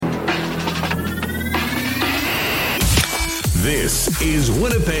This is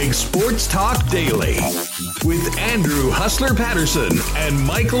Winnipeg Sports Talk Daily with Andrew Hustler Patterson and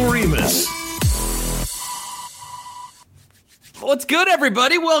Michael Remus. What's good,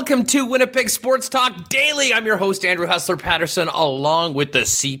 everybody? Welcome to Winnipeg Sports Talk Daily. I'm your host, Andrew Hustler Patterson, along with the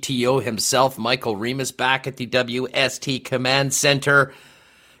CTO himself, Michael Remus, back at the WST Command Center.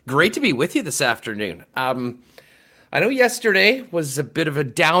 Great to be with you this afternoon. I know yesterday was a bit of a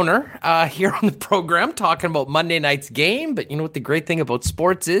downer here on the program, talking about Monday night's game, but you know what the great thing about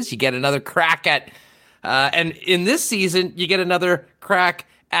sports is? You get another crack at, and in this season, you get another crack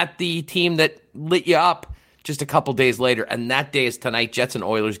at the team that lit you up just a couple days later, and that day is tonight. Jets and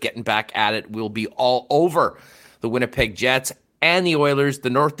Oilers getting back at it. We'll be all over the Winnipeg Jets and the Oilers, the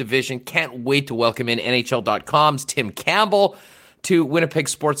North Division. Can't wait to welcome in NHL.com's Tim Campbell to Winnipeg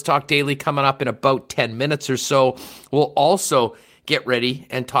Sports Talk Daily coming up in about 10 minutes or so. We'll also get ready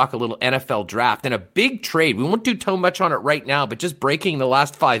and talk a little NFL draft and a big trade. We won't do too much on it right now, but just breaking the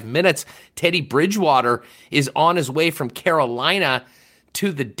last 5 minutes, Teddy Bridgewater is on his way from Carolina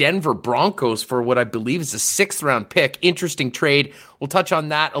to the Denver Broncos for what I believe is a 6th-round pick. Interesting trade. We'll touch on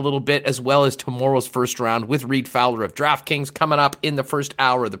that a little bit, as well as tomorrow's first round with Reid Fowler of DraftKings coming up in the first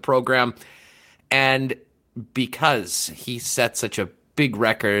hour of the program. And because he set such a big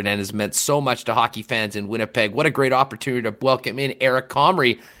record and has meant so much to hockey fans in Winnipeg, what a great opportunity to welcome in Eric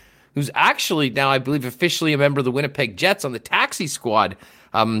Comrie, who's actually now, I believe, officially a member of the Winnipeg Jets on the taxi squad.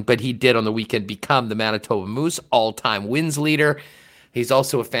 But he did on the weekend become the Manitoba Moose all-time wins leader. He's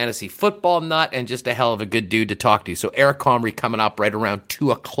also a fantasy football nut and just a hell of a good dude to talk to. So Eric Comrie coming up right around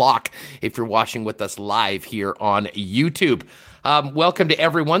 2 o'clock if you're watching with us live here on YouTube. Welcome to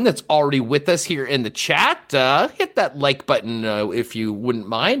everyone that's already with us here in the chat. Hit that like button if you wouldn't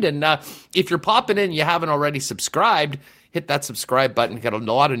mind. And if you're popping in and you haven't already subscribed, hit that subscribe button. Got a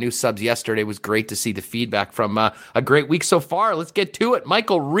lot of new subs yesterday. It was great to see the feedback from a great week so far. Let's get to it.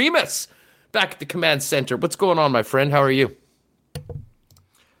 Michael Remus back at the Command Center. What's going on, my friend? How are you?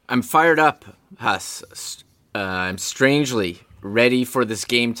 I'm fired up, Huss. I'm strangely ready for this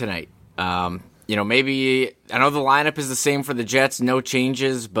game tonight. Maybe I know the lineup is the same for the Jets, no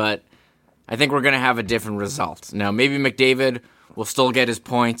changes, but I think we're going to have a different result. Now, maybe McDavid will still get his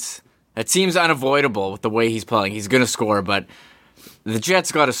points. It seems unavoidable with the way he's playing. He's going to score, but the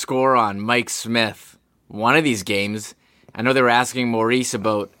Jets got to score on Mike Smith one of these games. I know they were asking Maurice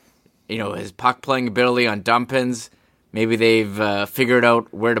about, his puck playing ability on dump-ins. Maybe they've figured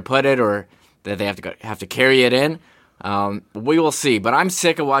out where to put it, or that they have to carry it in. We will see, but I'm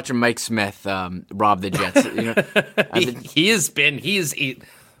sick of watching Mike Smith rob the Jets.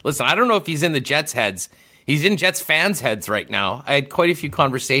 Listen, I don't know if he's in the Jets' heads. He's in Jets fans' heads right now. I had quite a few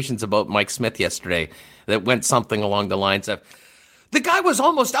conversations about Mike Smith yesterday that went something along the lines of, the guy was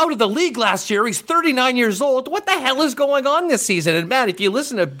almost out of the league last year. He's 39 years old. What the hell is going on this season? And man, if you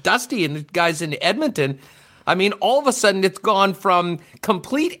listen to Dusty and the guys in Edmonton, I mean, all of a sudden it's gone from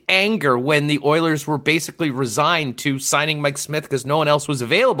complete anger when the Oilers were basically resigned to signing Mike Smith because no one else was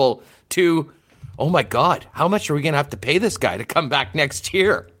available to, oh my God, how much are we going to have to pay this guy to come back next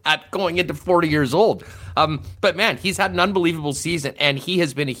year at going into 40 years old? But man, he's had an unbelievable season and he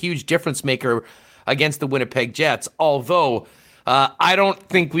has been a huge difference maker against the Winnipeg Jets, although I don't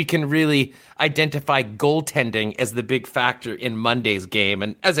think we can really identify goaltending as the big factor in Monday's game.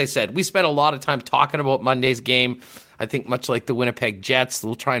 And as I said, we spent a lot of time talking about Monday's game. I think much like the Winnipeg Jets,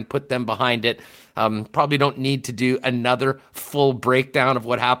 we'll try and put them behind it. Probably don't need to do another full breakdown of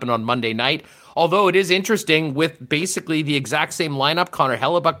what happened on Monday night. Although it is interesting with basically the exact same lineup, Connor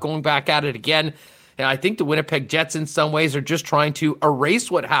Hellebuck going back at it again. And I think the Winnipeg Jets in some ways are just trying to erase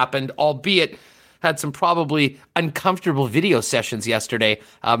what happened, albeit had some probably uncomfortable video sessions yesterday,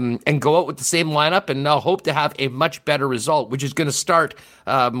 and go out with the same lineup and now hope to have a much better result, which is going to start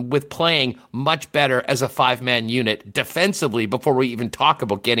with playing much better as a 5-man unit defensively before we even talk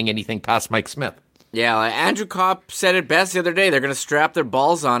about getting anything past Mike Smith. Yeah, Andrew Kopp said it best the other day. They're going to strap their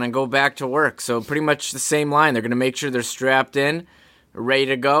balls on and go back to work. So pretty much the same line. They're going to make sure they're strapped in, ready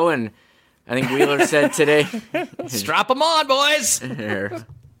to go. And I think Wheeler said today, strap them on, boys.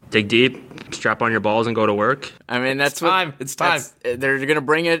 Dig deep, strap on your balls, and go to work. I mean, It's time. They're going to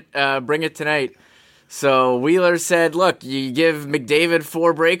bring it tonight. So Wheeler said, look, you give McDavid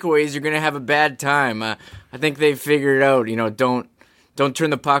 4 breakaways, you're going to have a bad time. I think they've figured out, don't turn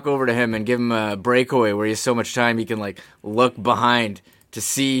the puck over to him and give him a breakaway where he has so much time he can, look behind to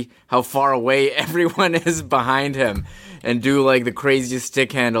see how far away everyone is behind him and do, the craziest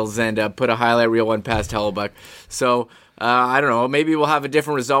stick handles and put a highlight reel one past Hellebuck. So I don't know, maybe we'll have a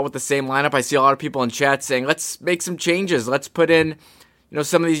different result with the same lineup. I see a lot of people in chat saying, let's make some changes. Let's put in,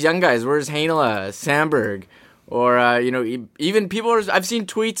 some of these young guys. Where's Heinola, Sandberg, Or, even I've seen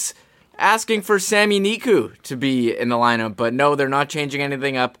tweets asking for Sami Niku to be in the lineup, but no, they're not changing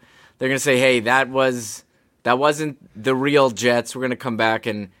anything up. They're going to say, hey, that wasn't the real Jets. We're going to come back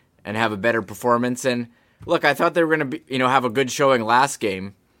and have a better performance. And look, I thought they were going to have a good showing last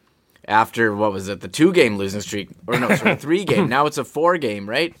game after, what was it, the 2-game losing streak? Or no, sorry, 3-game. Now it's a 4-game,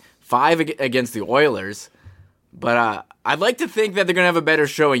 right? 5 against the Oilers. But I'd like to think that they're going to have a better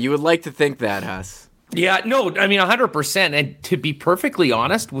showing. You would like to think that, Huss. Yeah, no, I mean, 100%. And to be perfectly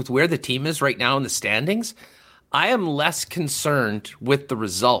honest with where the team is right now in the standings, I am less concerned with the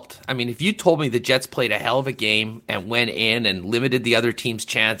result. I mean, if you told me the Jets played a hell of a game and went in and limited the other team's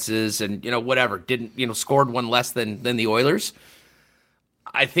chances and, whatever, didn't, scored one less than the Oilers,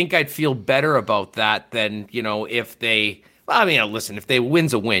 I think I'd feel better about that than, if they... Well, I mean, listen, if they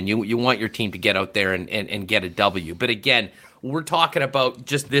win's a win, you want your team to get out there and get a W. But again, we're talking about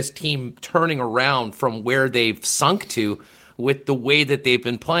just this team turning around from where they've sunk to with the way that they've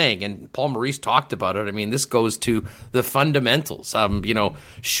been playing. And Paul Maurice talked about it. I mean, this goes to the fundamentals,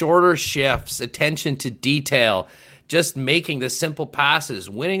 shorter shifts, attention to detail, just making the simple passes,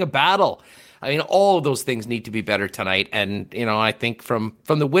 winning a battle. I mean, all of those things need to be better tonight. And, I think from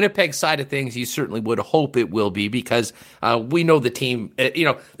the Winnipeg side of things, you certainly would hope it will be because we know the team,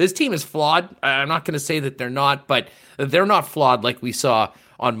 this team is flawed. I'm not going to say that they're not, but they're not flawed like we saw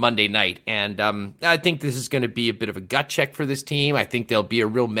on Monday night. And I think this is going to be a bit of a gut check for this team. I think there'll be a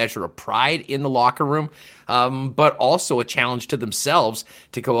real measure of pride in the locker room, but also a challenge to themselves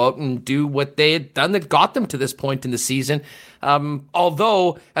to go out and do what they had done that got them to this point in the season.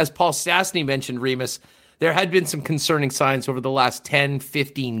 Although, as Paul Stastny mentioned, Remus, there had been some concerning signs over the last 10,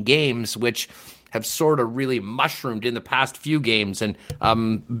 15 games, which have sort of really mushroomed in the past few games. And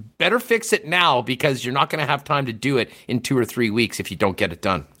better fix it now because you're not going to have time to do it in 2 or 3 weeks if you don't get it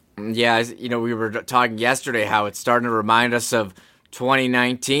done. Yeah, we were talking yesterday how it's starting to remind us of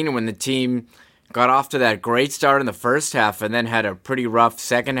 2019 when the team got off to that great start in the first half and then had a pretty rough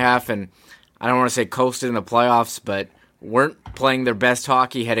second half. And I don't want to say coasted in the playoffs, but weren't playing their best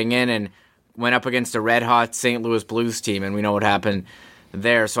hockey heading in and went up against a red-hot St. Louis Blues team, and we know what happened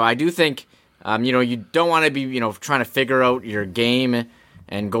there. So I do think... you don't want to be, trying to figure out your game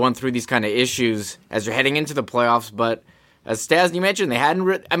and going through these kind of issues as you're heading into the playoffs. But as Stas, you mentioned, they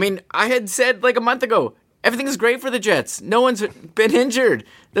hadn't. I had said like a month ago, everything's great for the Jets. No one's been injured.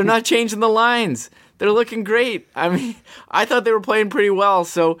 They're not changing the lines. They're looking great. I mean, I thought they were playing pretty well.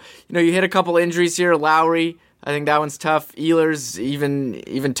 So, you hit a couple injuries here. Lowry, I think that one's tough. Ehlers,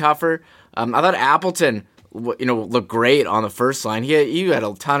 even tougher. I thought Appleton, looked great on the first line. He had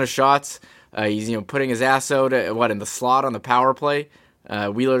a ton of shots. He's putting his ass out in the slot on the power play.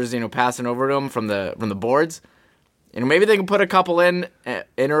 Wheeler's passing over to him from the boards. Maybe they can put a couple in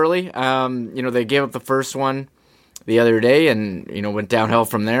early. They gave up the first one the other day and went downhill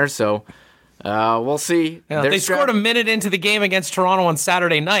from there. So we'll see. Yeah, they scored a minute into the game against Toronto on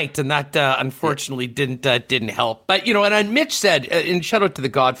Saturday night, and that unfortunately didn't help. But and Mitch said, and shout out to the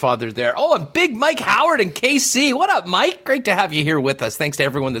Godfather there. Oh, and big Mike Howard and KC. What up, Mike? Great to have you here with us. Thanks to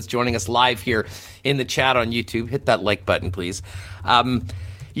everyone that's joining us live here in the chat on YouTube. Hit that like button, please.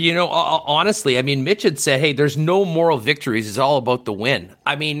 Honestly, Mitch had said, "Hey, there's no moral victories. It's all about the win."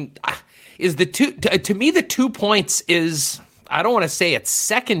 Is the to me the 2 points is, I don't want to say it's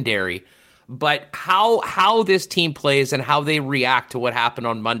secondary, but how this team plays and how they react to what happened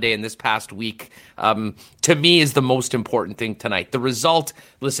on Monday and this past week, to me, is the most important thing tonight. The result,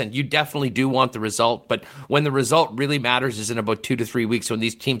 listen, you definitely do want the result, but when the result really matters is in about 2 to 3 weeks when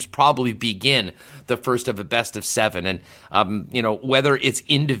these teams probably begin the first of a best of 7. And, whether it's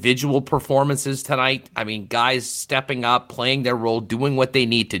individual performances tonight, guys stepping up, playing their role, doing what they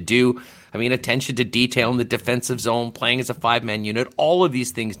need to do. Attention to detail in the defensive zone, playing as a 5-man unit. All of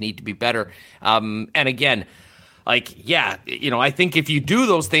these things need to be better. And again, I think if you do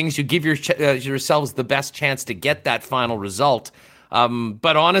those things, you give yourselves the best chance to get that final result.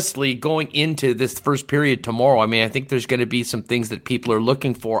 But honestly, going into this first period tomorrow, I think there's going to be some things that people are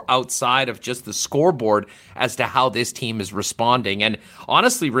looking for outside of just the scoreboard as to how this team is responding. And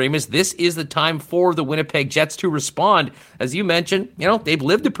honestly, Remus, this is the time for the Winnipeg Jets to respond. As you mentioned, they've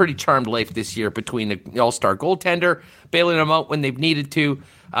lived a pretty charmed life this year between the all-star goaltender, bailing them out when they've needed to,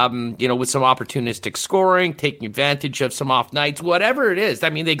 with some opportunistic scoring, taking advantage of some off nights, whatever it is.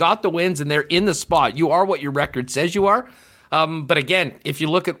 They got the wins and they're in the spot. You are what your record says you are. But again, if you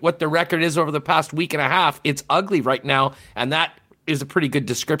look at what the record is over the past week and a half, it's ugly right now, and that is a pretty good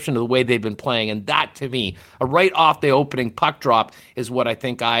description of the way they've been playing. And that, to me, a right off the opening puck drop is what I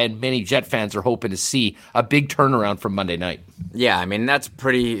think I and many Jet fans are hoping to see, a big turnaround from Monday night. Yeah, I mean, that's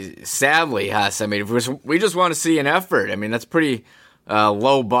pretty, sadly, Huss. I mean, if we just want to see an effort. I mean, that's pretty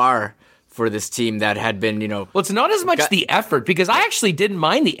low bar for this team that had been, Well, it's not as much the effort, because I actually didn't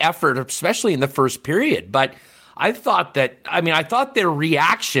mind the effort, especially in the first period. But I thought their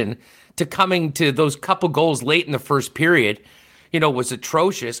reaction to coming to those couple goals late in the first period, was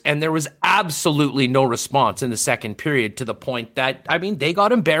atrocious. And there was absolutely no response in the second period, to the point that, they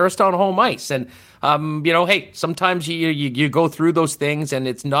got embarrassed on home ice. And, hey, sometimes you go through those things, and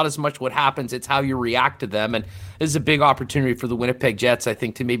it's not as much what happens, it's how you react to them. And this is a big opportunity for the Winnipeg Jets, I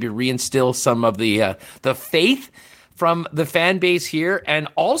think, to maybe reinstill some of the faith from the fan base here, and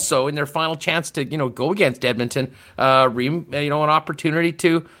also in their final chance to, go against Edmonton, an opportunity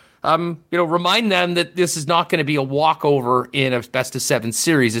to, remind them that this is not going to be a walkover in a best-of-7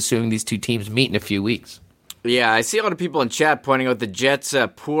 series, assuming these two teams meet in a few weeks. Yeah, I see a lot of people in chat pointing out the Jets'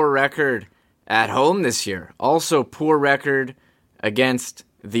 poor record at home this year. Also, poor record against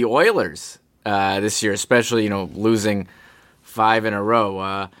the Oilers this year, especially, losing 5 in a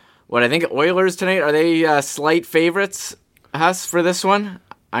row. What I think Oilers tonight, are they slight favorites, Huss, for this one?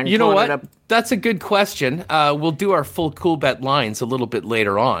 You know what? That's a good question. We'll do our full cool bet lines a little bit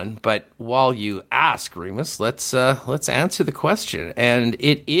later on, but while you ask, Remus, let's answer the question. And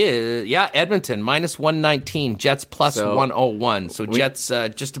it is, Edmonton minus 119, Jets plus 101. So Jets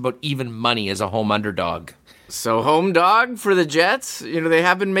just about even money as a home underdog. So home dog for the Jets? They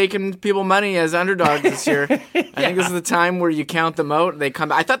have been making people money as underdogs this year. I think this is the time where you count them out. They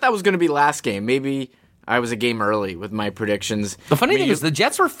come. I thought that was going to be last game. Maybe I was a game early with my predictions. The funny thing is the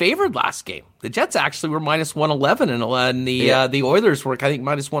Jets were favored last game. The Jets actually were minus 111, and the Oilers were, I think,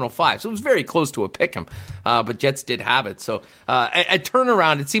 minus 105. So it was very close to a pick'em, but Jets did have it. So a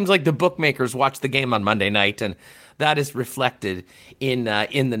turnaround. It seems like the bookmakers watched the game on Monday night, and that is reflected in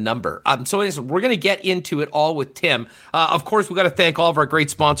the number. So anyways, we're going to get into it all with Tim. Of course, we've got to thank all of our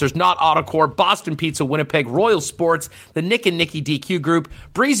great sponsors, Not Autocore, Boston Pizza, Winnipeg, Royal Sports, the Nick and Nicky DQ Group,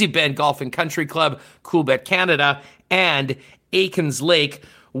 Breezy Bend Golf and Country Club, Coolbet Canada, and Aikens Lake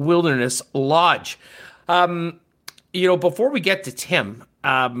Wilderness Lodge. Before we get to Tim,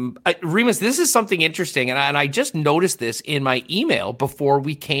 Remus, this is something interesting, and I just noticed this in my email before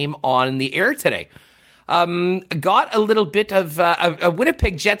we came on the air today. Got a little bit of a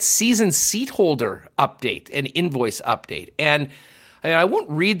Winnipeg Jets season seat holder update, an invoice update. And I won't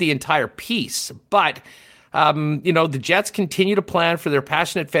read the entire piece, but, the Jets continue to plan for their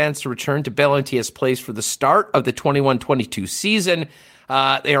passionate fans to return to Bell MTS Place for the start of the 21-22 season.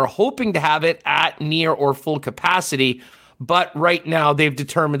 They are hoping to have it at near or full capacity, but right now they've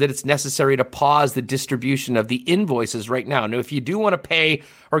determined that it's necessary to pause the distribution of the invoices right now. Now, if you do want to pay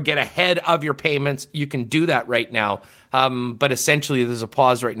or get ahead of your payments, you can do that right now. But essentially, there's a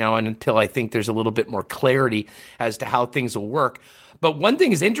pause right now, and until I think there's a little bit more clarity as to how things will work. But one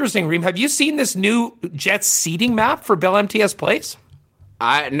thing is interesting, Reem. Have you seen this new Jets seating map for Bell MTS Place?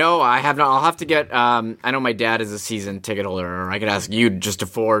 No, I have not. I'll have to get. I know my dad is a season ticket holder, or I could ask you just to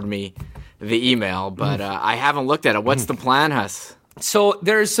forward me the email, but I haven't looked at it. What's the plan, Huss? So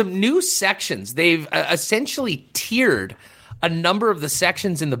there's some new sections. They've essentially tiered a number of the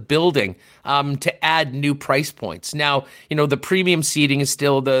sections in the building to add new price points. Now, the premium seating is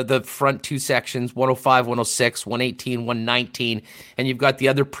still the front two sections, 105, 106, 118, 119, and you've got the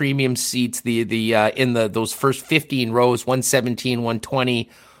other premium seats, those first 15 rows, 117, 120,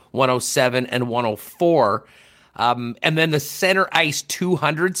 107, and 104. And then the center ice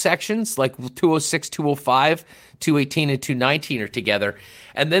 200 sections, like 206, 205, 218, and 219 are together.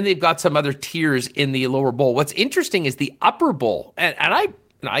 And then they've got some other tiers in the lower bowl. What's interesting is the upper bowl, and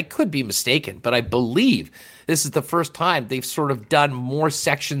I could be mistaken, but I believe this is the first time they've sort of done more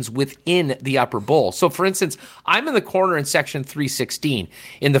sections within the upper bowl. So, for instance, I'm in the corner in section 316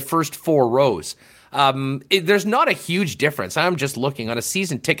 in the first 4 rows. There's not a huge difference. I'm just looking on a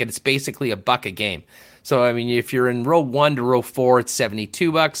season ticket. It's basically $1 a game. So, if you're in row 1 to row 4, it's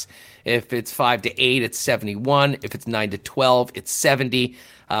 $72. If it's 5 to 8, it's $71. If it's 9 to 12, it's $70.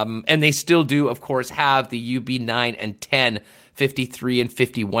 And they still do, of course, have the UB 9 and 10, $53 and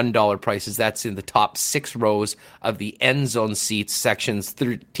 $51 prices. That's in the top 6 rows of the end zone seats, sections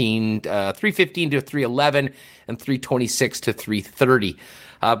 315 to 311 and 326 to 330.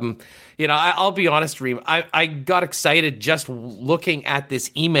 I'll be honest, Reem, I got excited just looking at this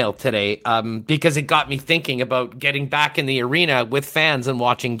email today because it got me thinking about getting back in the arena with fans and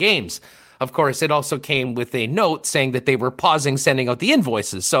watching games. of course, it also came with a note saying that they were pausing sending out the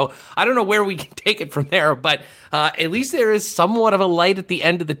invoices. So I don't know where we can take it from there, but at least there is somewhat of a light at the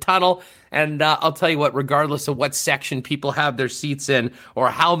end of the tunnel. And I'll tell you what, regardless of what section people have their seats in or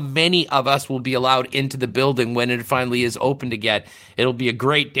how many of us will be allowed into the building when it finally is open again, it'll be a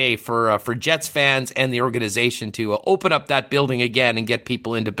great day for Jets fans and the organization to open up that building again and get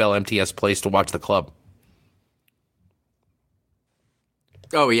people into Bell MTS Place to watch the club.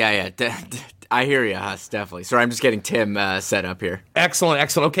 Oh, yeah. I hear you, Huss, definitely. Sorry, I'm just getting Tim set up here.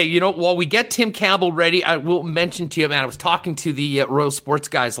 Excellent. Okay, while we get Tim Campbell ready, I will mention to you, man, I was talking to the Royal Sports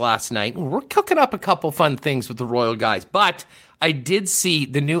guys last night. We're cooking up a couple fun things with the Royal guys, but I did see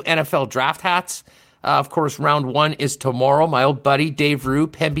the new NFL draft hats. Of course, round 1 is tomorrow. My old buddy, Dave Rue,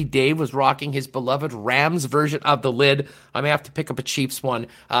 Pemby Dave, was rocking his beloved Rams version of the lid. I may have to pick up a Chiefs one,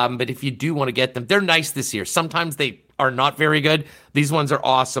 but if you do want to get them, they're nice this year. Sometimes they are not very good. These ones are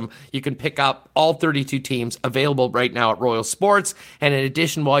awesome. You can pick up all 32 teams available right now at Royal Sports. And in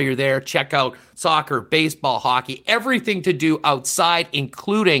addition, while you're there, check out soccer, baseball, hockey, everything to do outside,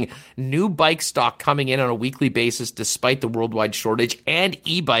 including new bike stock coming in on a weekly basis despite the worldwide shortage, and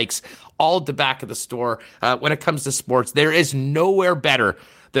e-bikes all at the back of the store. When it comes to sports, there is nowhere better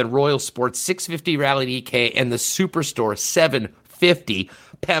than Royal Sports 650 Rally EK and the Superstore 750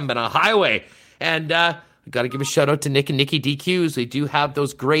 Pembina Highway. And I got to give a shout out to Nick and Nikki DQs. They do have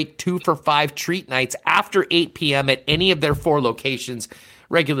those great 2-for-5 treat nights after 8 p.m. at any of their 4 locations.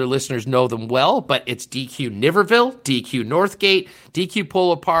 Regular listeners know them well, but it's DQ Niverville, DQ Northgate, DQ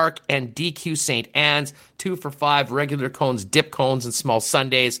Polo Park, and DQ St. Anne's. 2-for-5 regular cones, dip cones, and small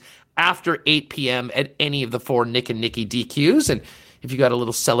sundaes after 8 p.m. at any of the 4 Nick and Nikki DQs. And if you got a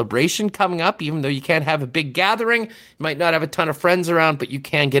little celebration coming up, even though you can't have a big gathering, you might not have a ton of friends around, but you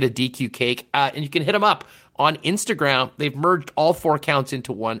can get a DQ cake, and you can hit them up on Instagram. They've merged all 4 accounts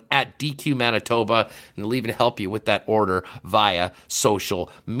into one at DQ Manitoba, and they'll even help you with that order via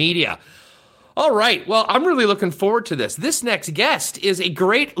social media. All right, well, I'm really looking forward to this. This next guest is a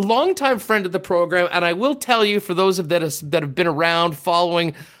great longtime friend of the program, and I will tell you, for those that have been around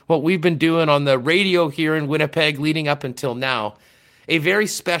following what we've been doing on the radio here in Winnipeg leading up until now, a very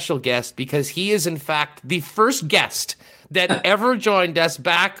special guest, because he is, in fact, the first guest that ever joined us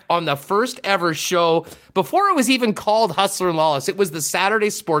back on the first ever show before it was even called Hustler and Lawless. It was the Saturday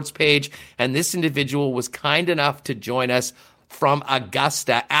Sports page, and this individual was kind enough to join us from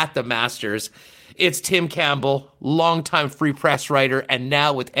Augusta at the Masters. It's Tim Campbell, longtime Free Press writer, and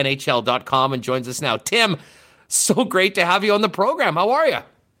now with NHL.com, and joins us now. Tim, so great to have you on the program. How are you?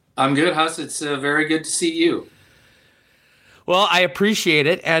 I'm good, Huss. It's very good to see you. Well, I appreciate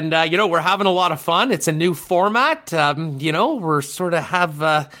it. And, we're having a lot of fun. It's a new format. We're sort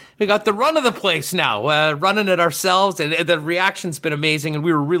of we got the run of the place now, running it ourselves. And the reaction's been amazing. And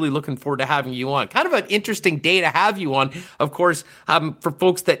we were really looking forward to having you on. Kind of an interesting day to have you on. Of course, for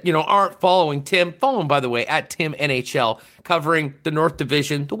folks that, aren't following Tim, follow him, by the way, at Tim NHL, covering the North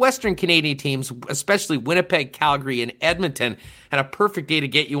Division, the Western Canadian teams, especially Winnipeg, Calgary, and Edmonton. And a perfect day to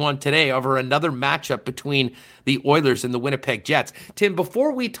get you on today over another matchup between the Oilers and the Winnipeg Jets. Tim,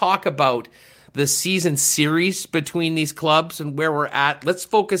 before we talk about the season series between these clubs and where we're at, let's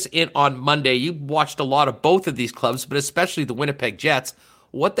focus in on Monday. You watched a lot of both of these clubs, but especially the Winnipeg Jets.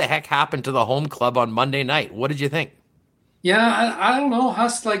 What the heck happened to the home club on Monday night? What did you think? Yeah, I don't know,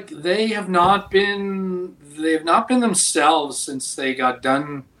 Huss. Like, they have not been themselves since they got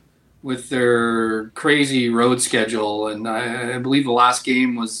done with their crazy road schedule. And I believe the last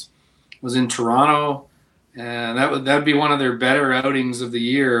game was in Toronto, and that'd be one of their better outings of the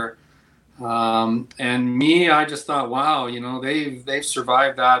year. I just thought, wow, they've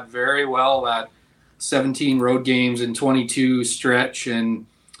survived that very well, that 17 road games and 22 stretch. And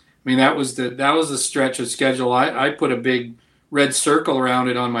I mean, that was the stretch of schedule. I put a big red circle around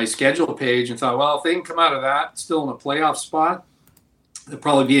it on my schedule page and thought, well, if they can come out of that still in a playoff spot, they'll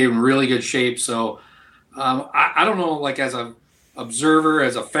probably be in really good shape. So I don't know, like, as an observer,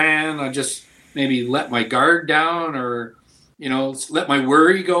 as a fan, I just maybe let my guard down, or let my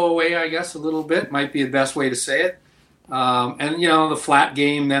worry go away, I guess, a little bit might be the best way to say it. The flat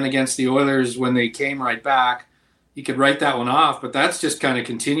game then against the Oilers when they came right back, you could write that one off, but that's just kind of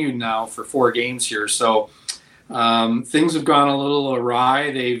continued now for 4 games here. So things have gone a little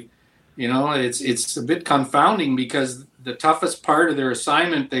awry. They've, it's a bit confounding, because the toughest part of their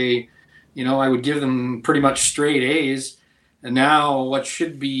assignment, I would give them pretty much straight A's. And now what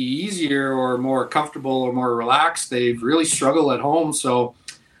should be easier or more comfortable or more relaxed, they've really struggled at home. So,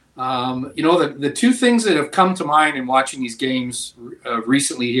 the 2 things that have come to mind in watching these games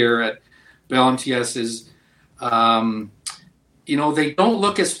recently here at Bell MTS is they don't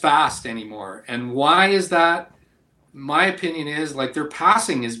look as fast anymore. And why is that? My opinion is like their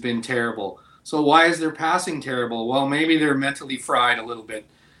passing has been terrible. So why is their passing terrible? Well, maybe they're mentally fried a little bit,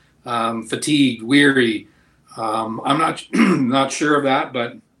 fatigued, weary. I'm not not sure of that,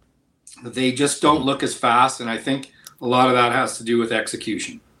 but they just don't look as fast. And I think a lot of that has to do with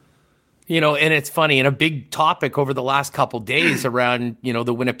execution. And it's funny, and a big topic over the last couple days around,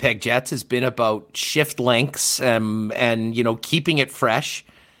 the Winnipeg Jets has been about shift lengths and keeping it fresh.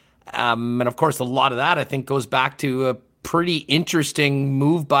 And of course, a lot of that, I think, goes back to a pretty interesting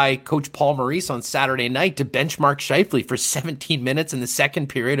move by Coach Paul Maurice on Saturday night to benchmark Scheifele for 17 minutes in the second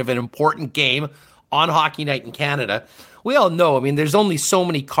period of an important game on Hockey Night in Canada. We all know, there's only so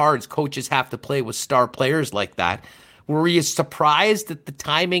many cards coaches have to play with star players like that. Were you surprised at the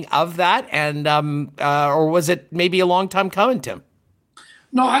timing of that, and or was it maybe a long time coming, Tim?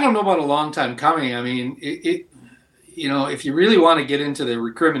 No, I don't know about a long time coming. If you really want to get into the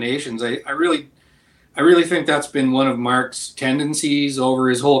recriminations, I really think that's been one of Mark's tendencies over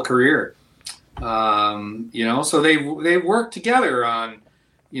his whole career. So they've worked together on,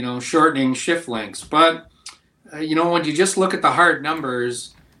 shortening shift lengths. But, when you just look at the hard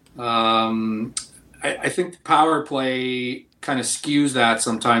numbers, I think the power play kind of skews that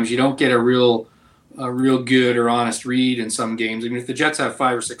sometimes. You don't get a real good or honest read in some games. If the Jets have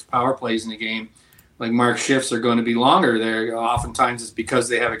 5 or 6 power plays in a game, like Mark's shifts are going to be longer there. Oftentimes it's because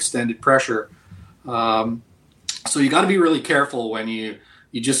they have extended pressure. So you got to be really careful when you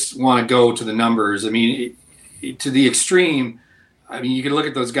just want to go to the numbers. To the extreme. You can look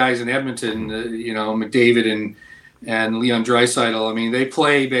at those guys in Edmonton, McDavid and Leon Draisaitl. They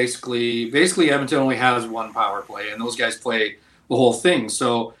play basically Edmonton only has 1 power play, and those guys play the whole thing.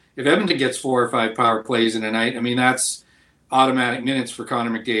 So if Edmonton gets 4 or 5 power plays in a night, that's automatic minutes for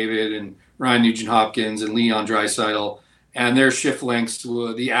Connor McDavid and Ryan Nugent-Hopkins and Leon Draisaitl, and their shift lengths,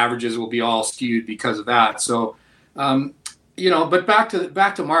 the averages will be all skewed because of that. So, but back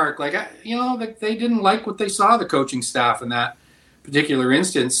to Mark, they didn't like what they saw the coaching staff in that particular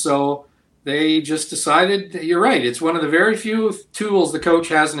instance. So they just decided, you're right, it's one of the very few tools the coach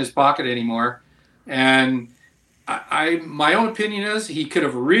has in his pocket anymore. And my own opinion is he could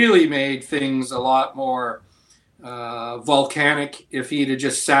have really made things a lot more volcanic if he'd have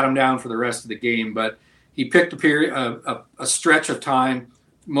just sat him down for the rest of the game. But he picked a stretch of time,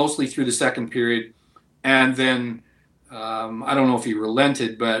 mostly through the second period, and then I don't know if he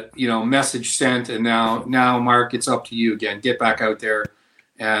relented, but message sent, and now Mark, it's up to you again. Get back out there,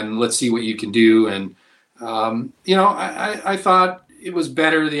 and let's see what you can do. And I thought it was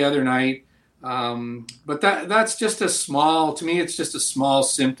better the other night, but that's just to me, it's just a small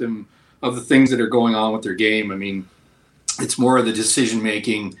symptom of the things that are going on with their game. It's more of the decision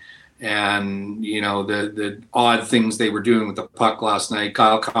making and the odd things they were doing with the puck last night.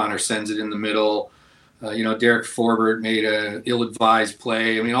 Kyle Connor sends it in the middle. Derek Forbert made a ill-advised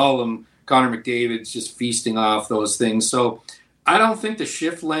play. All of them. Connor McDavid's just feasting off those things. So I don't think the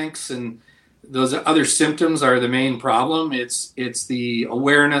shift lengths and those other symptoms are the main problem. It's the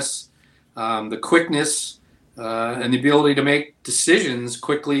awareness, the quickness, and the ability to make decisions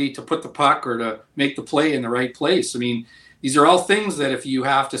quickly, to put the puck or to make the play in the right place. These are all things that if you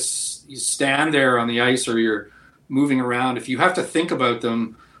have to stand there on the ice or you're moving around, if you have to think about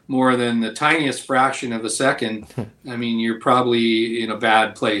them more than the tiniest fraction of a second, you're probably in a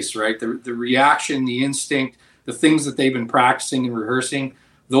bad place, right? The reaction, the instinct, the things that they've been practicing and rehearsing,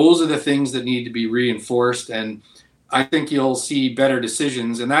 those are the things that need to be reinforced. And I think you'll see better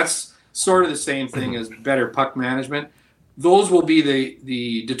decisions. And that's sort of the same thing as better puck management. Those will be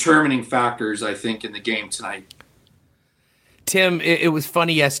the determining factors, I think, in the game tonight. Tim, it was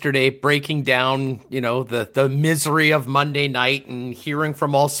funny yesterday breaking down, the misery of Monday night and hearing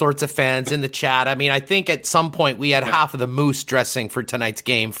from all sorts of fans in the chat. I think at some point we had half of the Moose dressing for tonight's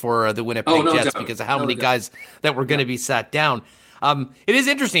game for the Winnipeg Jets because of how many guys that were going to be sat down. It is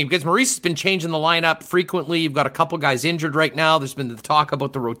interesting because Maurice has been changing the lineup frequently. You've got a couple guys injured right now. There's been the talk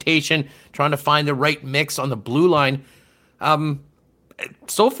about the rotation, trying to find the right mix on the blue line.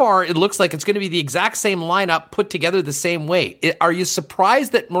 So far, it looks like it's going to be the exact same lineup put together the same way. Are you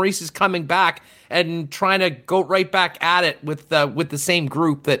surprised that Maurice is coming back and trying to go right back at it with the same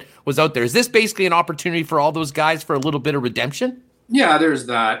group that was out there? Is this basically an opportunity for all those guys for a little bit of redemption? Yeah, there's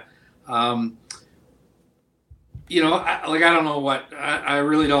that. I don't know I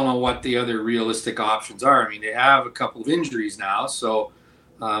really don't know what the other realistic options are. They have a couple of injuries now, so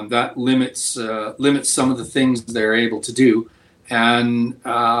that limits some of the things they're able to do. And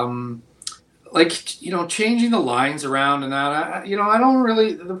changing the lines around and that, I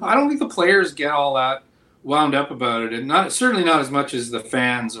don't think the players get all that wound up about it, and certainly not as much as the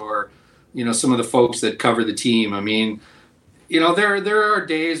fans or, some of the folks that cover the team. I mean, there are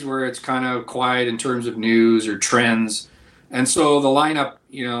days where it's kind of quiet in terms of news or trends, and so the lineup,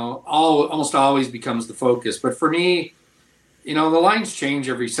 almost always becomes the focus. But for me, the lines change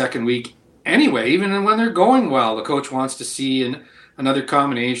every second week anyway. Even when they're going well, the coach wants to see another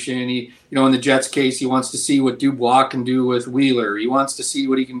combination. In the Jets' case, he wants to see what Dubois can do with Wheeler. He wants to see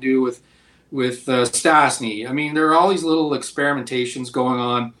what he can do with Stastny. I mean, there are all these little experimentations going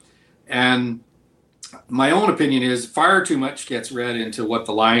on, and my own opinion is far too much gets read into what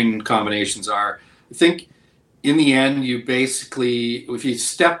the line combinations are. I think in the end, you basically, if you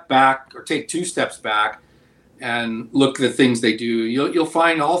step back or take 2 steps back and look at the things they do, you'll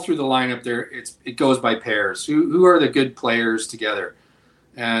find all through the lineup there, it goes by pairs. Who are the good players together?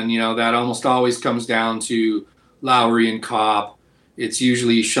 And, that almost always comes down to Lowry and Kopp. It's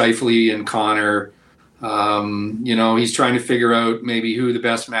usually Scheifele and Connor. He's trying to figure out maybe who the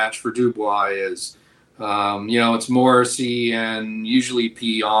best match for Dubois is. It's Morrissey and usually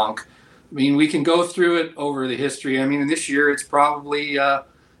Pionk. I mean, we can go through it over the history. I mean, this year it's probably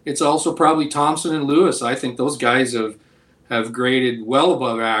it's also probably Thompson and Lewis. I think those guys have graded well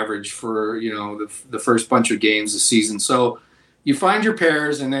above average for the first bunch of games this season. So you find your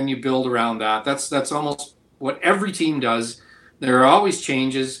pairs and then you build around that. That's almost what every team does. There are always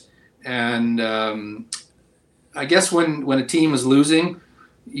changes, and I guess when a team is losing,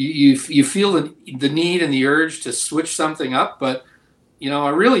 you feel the need and the urge to switch something up. But I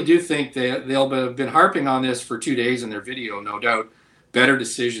really do think they'll have been harping on this for 2 days in their video, no doubt. Better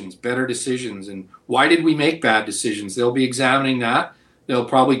decisions, and why did we make bad decisions? They'll be examining that. They'll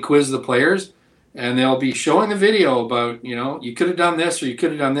probably quiz the players, and they'll be showing the video about, you could have done this or you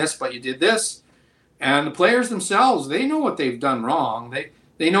could have done this, but you did this. And the players themselves, they know what they've done wrong.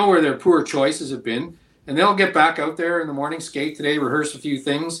 They know where their poor choices have been, and they'll get back out there in the morning, skate today, rehearse a few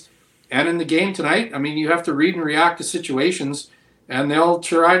things. And in the game tonight, I mean, you have to read and react to situations, and they'll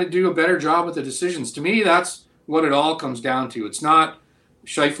try to do a better job with the decisions. To me, that's what it all comes down to. It's not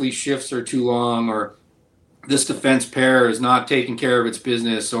Scheifele's shifts are too long, or this defense pair is not taking care of its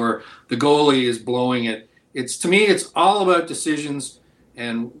business, or the goalie is blowing it. To me, it's all about decisions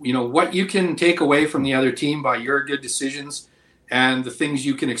and, what you can take away from the other team by your good decisions and the things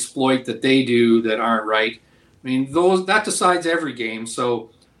you can exploit that they do that aren't right. I mean, that decides every game. So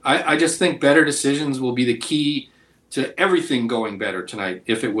I just think better decisions will be the key to everything going better tonight,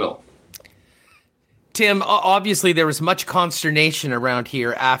 if it will. Tim, obviously there was much consternation around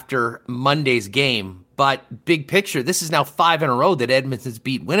here after Monday's game, but big picture, this is now 5 in a row that Edmonton's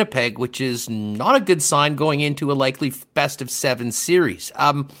beat Winnipeg, which is not a good sign going into a likely best of 7 series.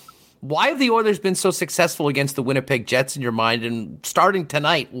 Why have the Oilers been so successful against the Winnipeg Jets in your mind? And starting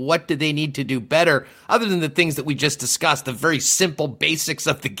tonight, what do they need to do better, other than the things that we just discussed, the very simple basics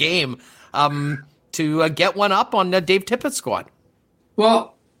of the game, to get one up on Dave Tippett's squad?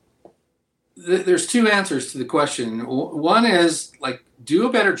 Well, there's 2 answers to the question. One is, do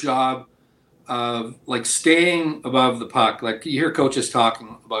a better job of, staying above the puck. You hear coaches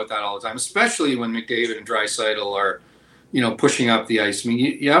talking about that all the time, especially when McDavid and Draisaitl are, pushing up the ice. I mean,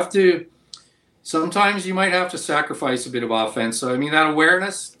 you have to – sometimes you might have to sacrifice a bit of offense. So, I mean, that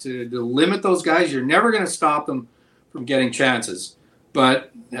awareness to limit those guys, you're never going to stop them from getting chances.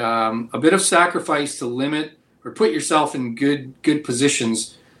 But a bit of sacrifice to limit or put yourself in good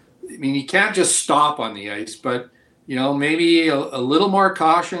positions. I mean, you can't just stop on the ice, but, maybe a little more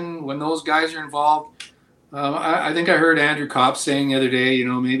caution when those guys are involved. I think I heard Andrew Kopp saying the other day,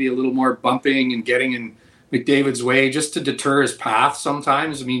 maybe a little more bumping and getting in McDavid's way just to deter his path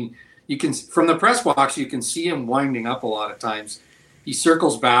sometimes. I mean, you can, from the press box, you can see him winding up a lot of times. He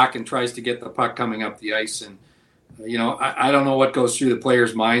circles back and tries to get the puck coming up the ice. And, I don't know what goes through the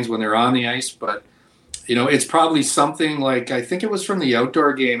players' minds when they're on the ice, but, it's probably something like, I think it was from the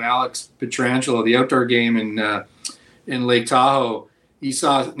outdoor game, Alex Pietrangelo, the outdoor game in Lake Tahoe. He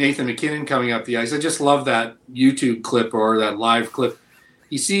saw Nathan MacKinnon coming up the ice. I just love that YouTube clip or that live clip.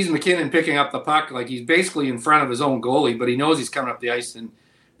 He sees MacKinnon picking up the puck like he's basically in front of his own goalie, but he knows he's coming up the ice, and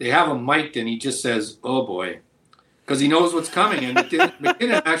they have him mic'd, and he just says, "Oh boy," because he knows what's coming. And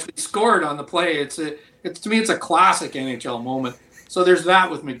MacKinnon actually scored on the play. To me, it's a classic NHL moment. So there's that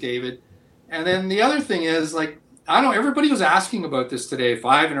with McDavid. And then the other thing is, I don't know, everybody was asking about this today.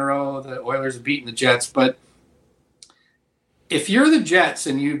 5 in a row, the Oilers have beaten the Jets. But if you're the Jets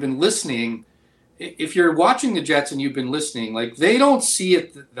and you've been listening, if you're watching the Jets and you've been listening, they don't see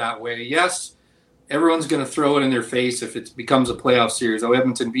it that way. Yes, everyone's going to throw it in their face if it becomes a playoff series. Oh,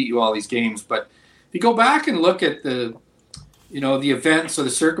 Edmonton beat you all these games. But if you go back and look at the the events or the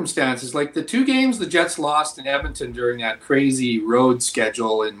circumstances. Like the 2 games the Jets lost in Edmonton during that crazy road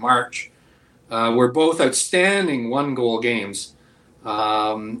schedule in March were both outstanding 1-goal games.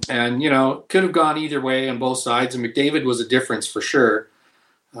 And, could have gone either way on both sides. And McDavid was a difference for sure.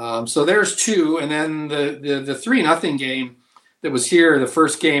 So there's 2. And then the 3-0 game that was here, the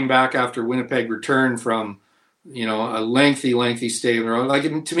first game back after Winnipeg returned from, a lengthy stay in the road. Like,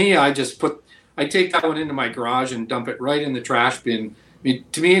 to me, I take that one into my garage and dump it right in the trash bin. I mean,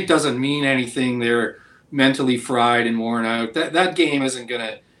 to me, it doesn't mean anything. They're mentally fried and worn out. That game isn't going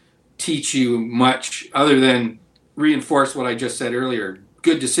to teach you much other than reinforce what I just said earlier.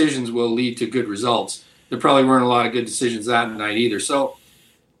 Good decisions will lead to good results. There probably weren't a lot of good decisions that night either. So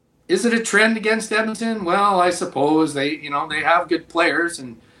is it a trend against Edmonton? Well, I suppose they have good players,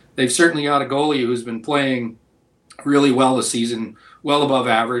 and they've certainly got a goalie who's been playing really well this season, well above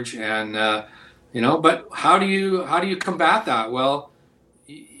average. And, but how do you combat that? Well,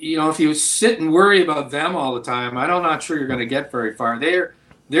 if you sit and worry about them all the time, I'm not sure you're going to get very far.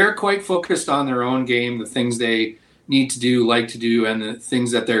 They're quite focused on their own game, the things they need to do, like to do, and the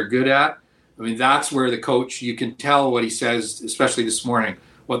things that they're good at. I mean, that's where the coach, you can tell what he says, especially this morning,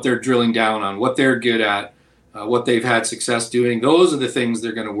 what they're drilling down on, what they're good at, what they've had success doing. Those are the things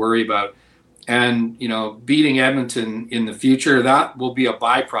they're going to worry about. And, beating Edmonton in the future, that will be a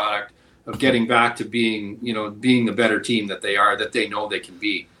byproduct of getting back to being the better team that they are, that they know they can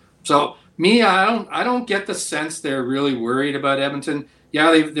be. So me, I don't get the sense they're really worried about Edmonton.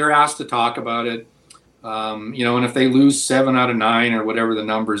 Yeah, they're asked to talk about it. And if they lose 7 out of 9 or whatever the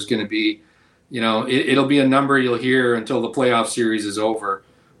number is going to be, it'll be a number you'll hear until the playoff series is over,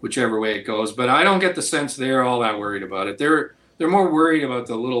 whichever way it goes. But I don't get the sense they're all that worried about it. They're more worried about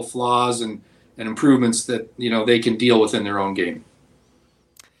the little flaws and improvements that, they can deal with in their own game.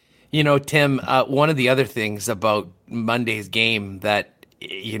 Tim, one of the other things about Monday's game that,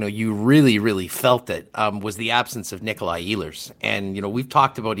 you really, really felt it was the absence of Nikolai Ehlers. And, we've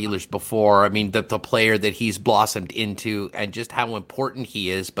talked about Ehlers before. I mean, the player that he's blossomed into and just how important he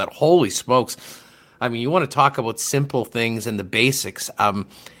is. But holy smokes, I mean, you want to talk about simple things and the basics.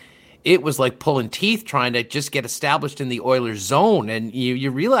 It was like pulling teeth trying to just get established in the Oilers zone. And you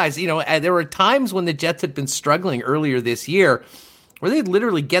realize, there were times when the Jets had been struggling earlier this year where they'd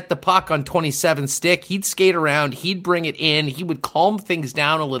literally get the puck on 27 stick. He'd skate around. He'd bring it in. He would calm things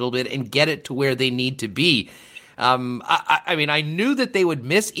down a little bit and get it to where they need to be. I knew that they would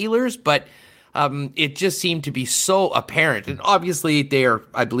miss Ehlers, but it just seemed to be so apparent. And obviously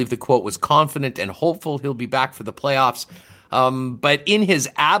I believe the quote was confident and hopeful he'll be back for the playoffs. But in his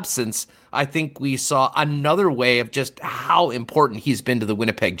absence, I think we saw another way of just how important he's been to the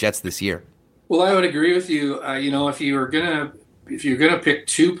Winnipeg Jets this year. Well, I would agree with you. If you're gonna pick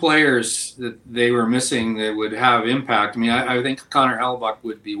 2 players that they were missing that would have impact, I think Connor Hellebuyck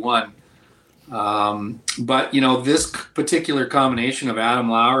would be one. But this particular combination of Adam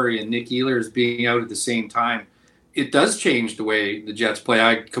Lowry and Nick Ehlers being out at the same time, it does change the way the Jets play.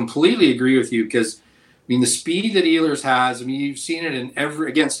 I completely agree with you because the speed that Ehlers has, you've seen it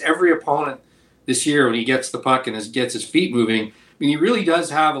against every opponent this year when he gets the puck and gets his feet moving. He really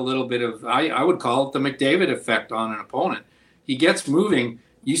does have a little bit of, I would call it the McDavid effect on an opponent. He gets moving.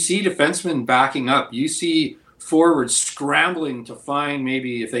 You see defensemen backing up. You see forwards scrambling to find,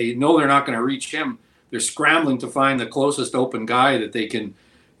 maybe if they know they're not going to reach him, they're scrambling to find the closest open guy that they can,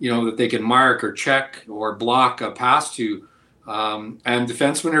 mark or check or block a pass to. And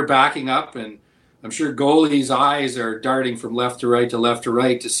defensemen are backing up, and I'm sure goalies' eyes are darting from left to right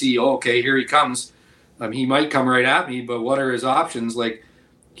to see, okay, here he comes. He might come right at me, but what are his options? Like,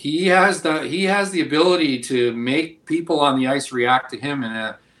 he has the ability to make people on the ice react to him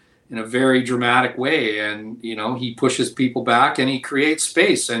in a very dramatic way, and he pushes people back and he creates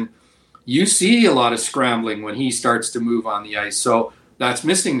space, and you see a lot of scrambling when he starts to move on the ice. So that's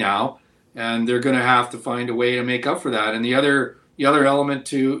missing now, and they're going to have to find a way to make up for that. And the other element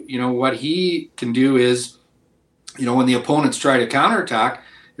to what he can do is, when the opponents try to counterattack,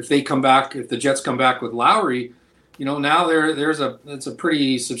 if the Jets come back with Lowry, now it's a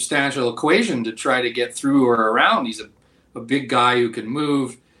pretty substantial equation to try to get through or around. He's a big guy who can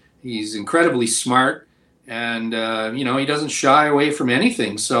move. He's incredibly smart, and he doesn't shy away from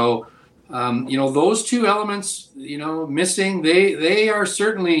anything. So those 2 elements, missing, they are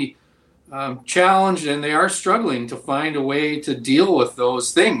certainly challenged, and they are struggling to find a way to deal with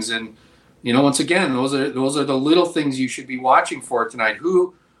those things. And once again, those are the little things you should be watching for tonight.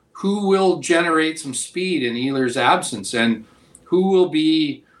 Who will generate some speed in Ehlers' absence, and who will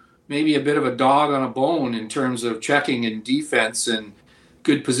be maybe a bit of a dog on a bone in terms of checking and defense and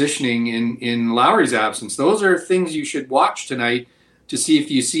good positioning in Lowry's absence. Those are things you should watch tonight to see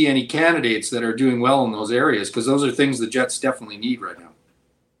if you see any candidates that are doing well in those areas, because those are things the Jets definitely need right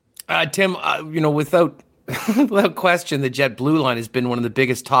now. Tim, without without question, the Jet blue line has been one of the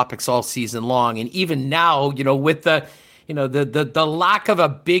biggest topics all season long, and even now, with the lack of a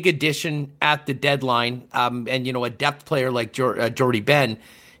big addition at the deadline, and a depth player like Jordy Ben,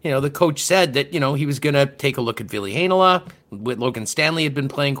 the coach said that he was going to take a look at Ville Heinola. With Logan Stanley had been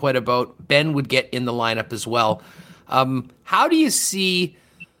playing quite a bit. Ben would get in the lineup as well. How do you see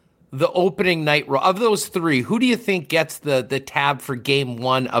the opening night of those three? Who do you think gets the tab for game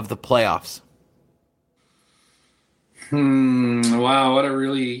one of the playoffs? Wow, what a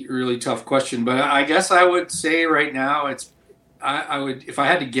really, really tough question. But I guess I would say right now I would, if I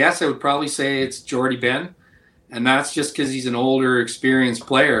had to guess, I would probably say it's Jordy Ben. And that's just because he's an older, experienced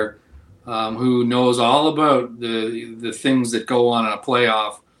player who knows all about the things that go on in a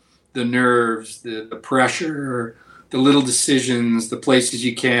playoff, the nerves, the pressure, the little decisions, the places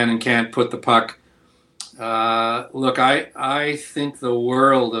you can and can't put the puck. Look, I think the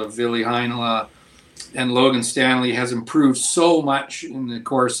world of Ville Heinola and Logan Stanley has improved so much in the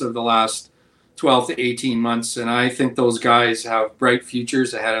course of the last 12 to 18 months, and I think those guys have bright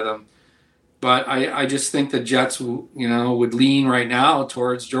futures ahead of them. But I just think the Jets, would lean right now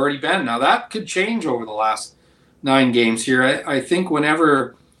towards Jordy Ben. Now, that could change over the last 9 games here. I think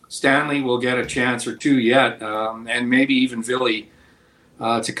whenever Stanley will get a chance or two yet, and maybe even Ville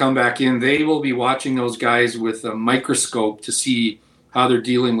to come back in, they will be watching those guys with a microscope to see how they're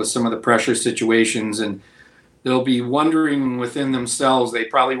dealing with some of the pressure situations. And they'll be wondering within themselves, they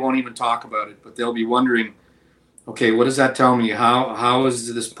probably won't even talk about it, but they'll be wondering, okay, what does that tell me? How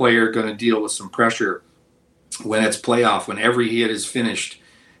is this player going to deal with some pressure when it's playoff, when every hit is finished?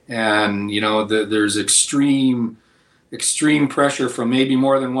 And, there's extreme pressure from maybe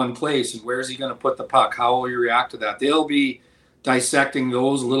more than one place. And where's he going to put the puck? How will he react to that? They'll be dissecting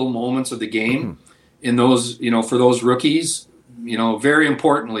those little moments of the game in those, for those rookies, very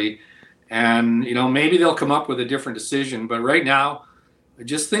importantly. And, maybe they'll come up with a different decision. But right now, I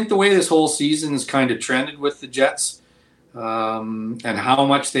just think the way this whole season is kind of trended with the Jets and how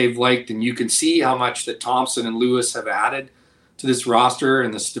much they've liked, and you can see how much that Thompson and Lewis have added to this roster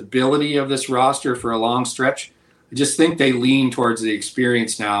and the stability of this roster for a long stretch. I just think they lean towards the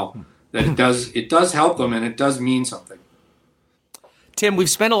experience now, that it does help them and it does mean something. Tim, we've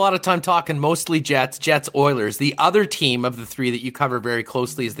spent a lot of time talking mostly Jets, Oilers. The other team of the three that you cover very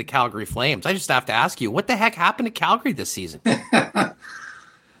closely is the Calgary Flames. I just have to ask you, what the heck happened to Calgary this season?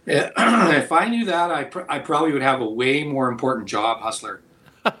 If I knew that, I probably would have a way more important job, Hustler.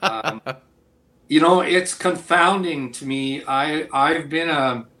 It's confounding to me. I've been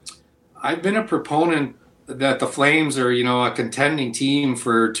a proponent that the Flames are, a contending team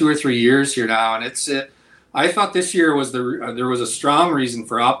for 2 or 3 years here now, and I thought this year there was a strong reason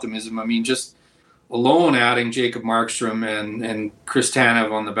for optimism. I mean, just alone adding Jacob Markstrom and Chris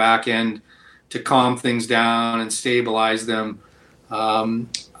Tanev on the back end to calm things down and stabilize them. I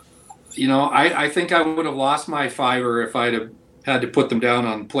think I would have lost my fiver if I'd have had to put them down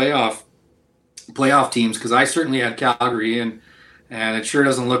on playoff teams, because I certainly had Calgary in, and it sure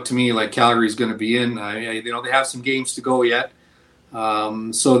doesn't look to me like Calgary's going to be in. They have some games to go yet,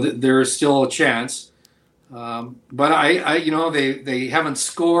 so there is still a chance. But they haven't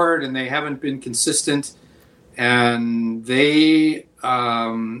scored and they haven't been consistent, and they,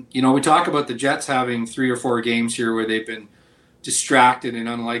 we talk about the Jets having 3 or 4 games here where they've been distracted and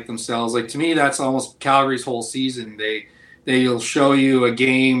unlike themselves. Like, to me, that's almost Calgary's whole season. They'll show you a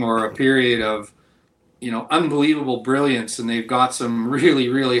game or a period of, unbelievable brilliance, and they've got some really,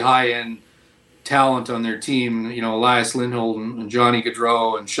 really high-end talent on their team. Elias Lindholm and Johnny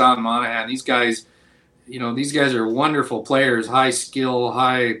Gaudreau and Sean Monahan. These guys are wonderful players, high skill,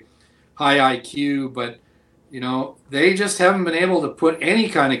 high IQ, but they just haven't been able to put any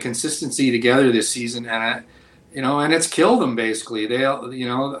kind of consistency together this season, and it's killed them basically. I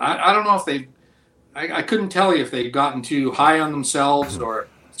don't know if I couldn't tell you if they've gotten too high on themselves or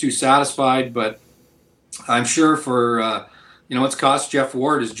too satisfied, but I'm sure for it's cost Jeff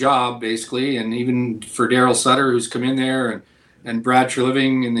Ward his job basically, and even for Daryl Sutter, who's come in there, and Brad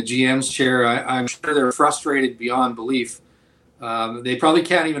Treliving in the GM's chair, I'm sure they're frustrated beyond belief. They probably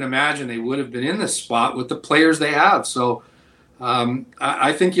can't even imagine they would have been in this spot with the players they have. So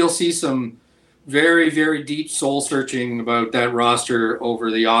I think you'll see some very, very deep soul searching about that roster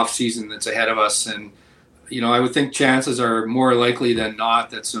over the off season that's ahead of us. And, I would think chances are more likely than not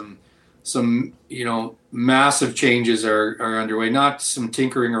that some massive changes are underway, not some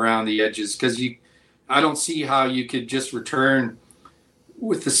tinkering around the edges, because I don't see how you could just return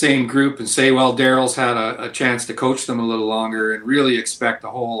with the same group and say, well, Daryl's had a chance to coach them a little longer and really expect a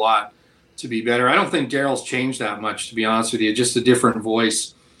whole lot to be better. I don't think Daryl's changed that much, to be honest with you. Just a different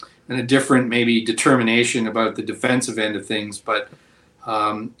voice and a different maybe determination about the defensive end of things. But,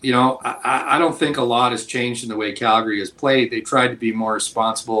 I don't think a lot has changed in the way Calgary has played. They tried to be more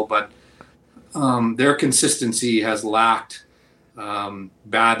responsible, but their consistency has lacked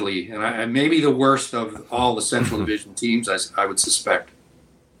badly. And maybe the worst of all the Central Division teams, I would suspect.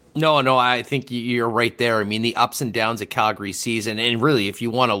 No, I think you're right there. I mean, the ups and downs of Calgary's season, and really, if you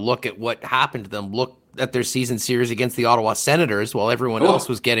want to look at what happened to them, look at their season series against the Ottawa Senators. While everyone else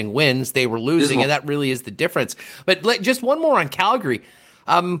was getting wins, they were losing, and that really is the difference. But just one more on Calgary.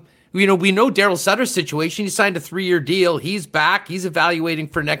 We know Daryl Sutter's situation. He signed a 3-year deal. He's back. He's evaluating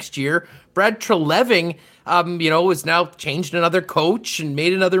for next year. Brad Treleving, has now changed another coach and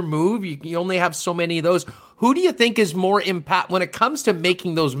made another move. You only have so many of those. Who do you think is more impact when it comes to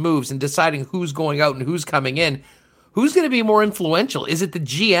making those moves and deciding who's going out and who's coming in? Who's going to be more influential? Is it the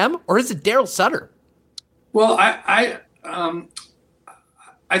GM or is it Daryl Sutter? Well, I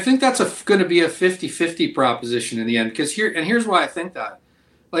think that's going to be a 50-50 proposition in the end. Because here's why I think that.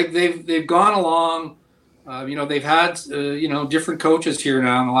 Like they've gone along. They've had different coaches here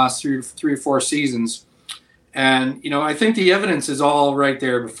now in the last three or four seasons, and I think the evidence is all right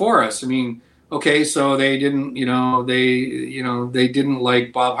there before us. I mean. Okay, so they didn't, they didn't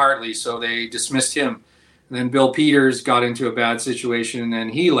like Bob Hartley, so they dismissed him. And then Bill Peters got into a bad situation, and then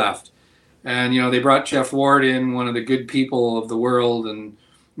he left. And they brought Jeff Ward in, one of the good people of the world, and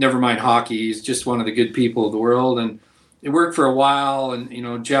never mind hockey, he's just one of the good people of the world. And it worked for a while,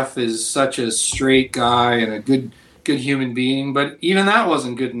 and Jeff is such a straight guy and a good human being, but even that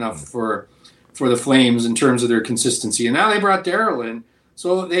wasn't good enough for the Flames in terms of their consistency. And now they brought Daryl in.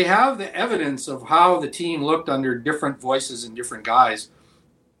 So they have the evidence of how the team looked under different voices and different guys.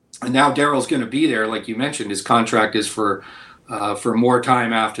 And now Daryl's going to be there, like you mentioned. His contract is for more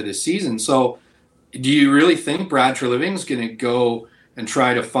time after this season. So do you really think Brad Treliving's going to go and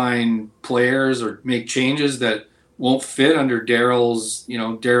try to find players or make changes that won't fit under Daryl's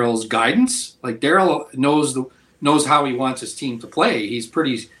guidance? Like Daryl knows how he wants his team to play. He's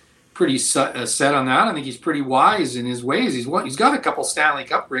pretty set on that. I think he's pretty wise in his ways. He's got a couple Stanley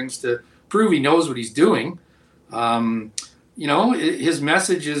Cup rings to prove he knows what he's doing. His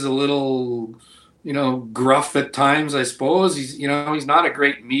message is a little, gruff at times, I suppose. He's not a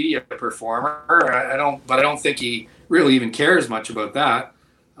great media performer. I don't think he really even cares much about that.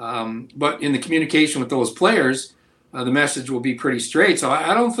 But in the communication with those players, the message will be pretty straight. So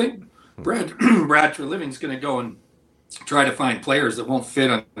I don't think Brad Treliving's going to go and try to find players that won't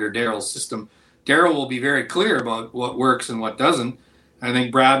fit under Daryl's system. Daryl will be very clear about what works and what doesn't. I think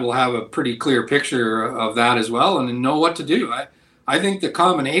Brad will have a pretty clear picture of that as well and know what to do. I think the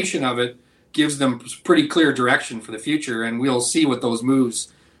combination of it gives them pretty clear direction for the future, and we'll see what those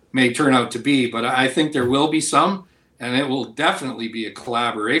moves may turn out to be. But I think there will be some, and it will definitely be a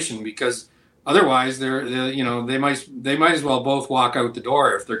collaboration, because otherwise they might as well both walk out the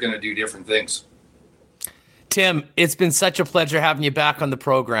door if they're going to do different things. Tim, it's been such a pleasure having you back on the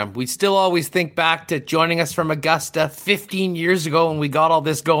program. We still always think back to joining us from Augusta 15 years ago when we got all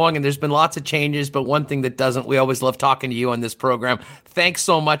this going, and there's been lots of changes, but one thing that doesn't, we always love talking to you on this program. Thanks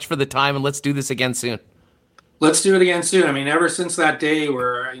so much for the time, and let's do this again soon. Let's do it again soon. I mean, ever since that day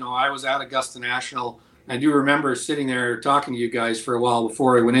where, I was at Augusta National, I do remember sitting there talking to you guys for a while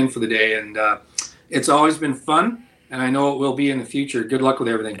before I went in for the day, and it's always been fun, and I know it will be in the future. Good luck with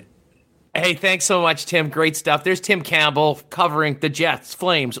everything. Hey, thanks so much, Tim. Great stuff. There's Tim Campbell covering the Jets,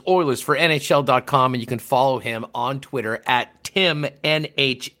 Flames, Oilers for NHL.com, and you can follow him on Twitter at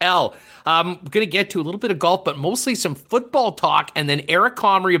TimNHL. I'm going to get to a little bit of golf, but mostly some football talk, and then Eric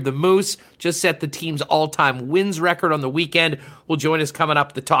Comrie of the Moose just set the team's all-time wins record on the weekend. Will join us coming up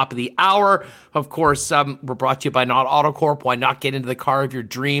at the top of the hour. Of course, we're brought to you by Knott AutoCorp. Why not get into the car of your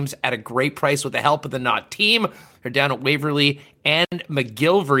dreams at a great price with the help of the Knott team? They're down at Waverly and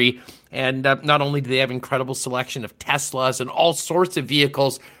McGillivray. And not only do they have an incredible selection of Teslas and all sorts of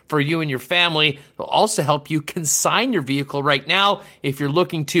vehicles for you and your family, they'll also help you consign your vehicle right now if you're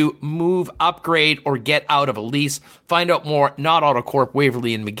looking to move, upgrade, or get out of a lease. Find out more at Knott AutoCorp,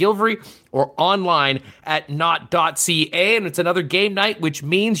 Waverly and McGillivray, or online at knott.ca. And it's another game night, which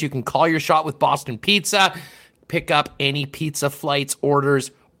means you can call your shot with Boston Pizza, pick up any pizza flights,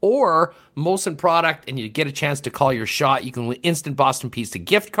 orders, or Molson product, and you get a chance to call your shot. You can win instant Boston Pizza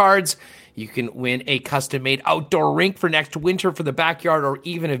gift cards. You can win a custom-made outdoor rink for next winter for the backyard, or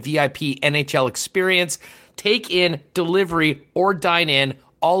even a VIP NHL experience. Take in, delivery, or dine in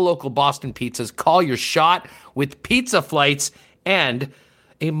all local Boston pizzas. Call your shot with pizza flights and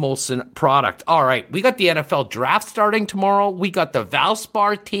a Molson product. All right, we got the NFL draft starting tomorrow. We got the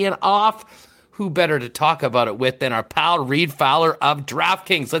Valspar teeing off. Who better to talk about it with than our pal Reid Fowler of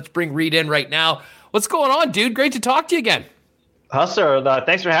DraftKings? Let's bring Reid in right now. What's going on, dude? Great to talk to you again. Hustler,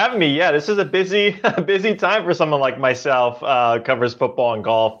 thanks for having me. Yeah, this is a busy time for someone like myself, covers football and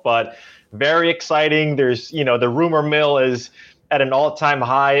golf, but very exciting. There's, the rumor mill is at an all-time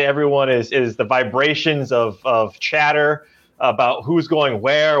high. Everyone is the vibrations of chatter about who's going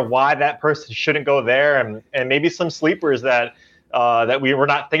where, why that person shouldn't go there, and maybe some sleepers that we were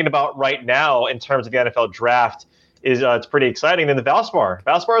not thinking about right now in terms of the NFL draft. It's pretty exciting. And the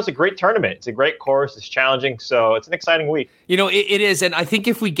Valspar is a great tournament. It's a great course. It's challenging. So it's an exciting week. It is. And I think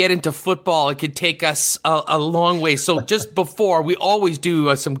if we get into football, it could take us a long way. So just before, we always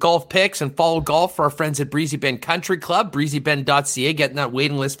do some golf picks and follow golf for our friends at Breezy Bend Country Club, breezybend.ca, getting that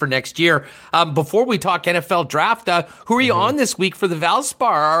waiting list for next year. Before we talk NFL draft, who are you on this week for the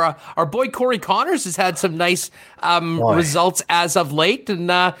Valspar? Our boy Corey Connors has had some nice results as of late.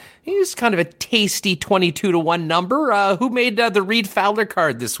 And he's kind of a tasty 22-1 number. Who made the Reid Fowler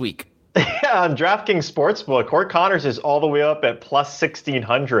card this week? Yeah, on DraftKings Sportsbook, Corey Connors is all the way up at plus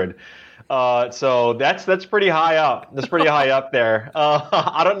 1,600. So that's pretty high up. That's pretty high up there.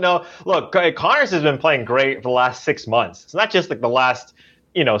 I don't know. Look, Connors has been playing great for the last 6 months. It's not just like the last,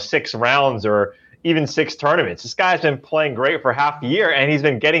 6 rounds or even 6 tournaments. This guy's been playing great for half a year, and he's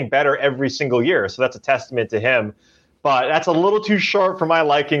been getting better every single year. So that's a testament to him. But that's a little too short for my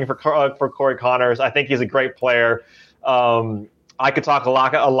liking for Corey Connors. I think he's a great player. I could talk a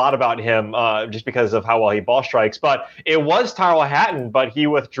lot about him just because of how well he ball strikes. But it was Tyrell Hatton, but he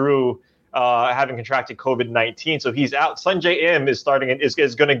withdrew having contracted COVID-19, so he's out. Sungjae Im is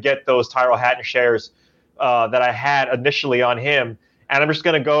going to get those Tyrell Hatton shares that I had initially on him, and I'm just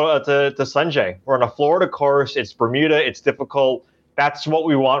going to go to Sungjae. We're on a Florida course. It's Bermuda. It's difficult. That's what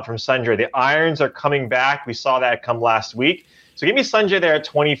we want from Sungjae. The irons are coming back. We saw that come last week. So give me Sungjae there at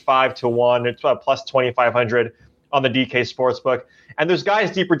 25-1. It's plus 2,500 on the DK Sportsbook. And there's guys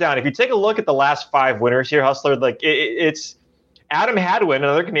deeper down. If you take a look at the last 5 winners here, Hustler, it's Adam Hadwin,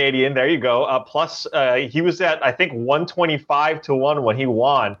 another Canadian. There you go. He was at, I think, 125-1 when he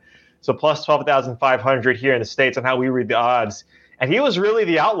won. So plus 12,500 here in the States on how we read the odds. And he was really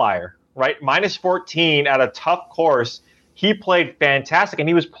the outlier, right? Minus 14 at a tough course. He played fantastic, and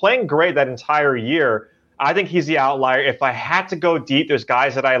he was playing great that entire year. I think he's the outlier. If I had to go deep, there's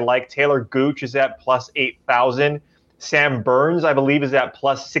guys that I like. Taylor Gooch is at plus 8,000. Sam Burns, I believe, is at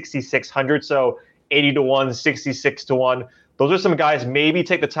plus 6,600. So 80-1, 66-1. Those are some guys. Maybe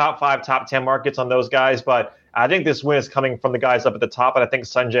take the top 5, top 10 markets on those guys. But I think this win is coming from the guys up at the top, and I think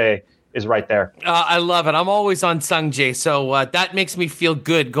Sungjae is right there. I love it. I'm always on Sungjae, so that makes me feel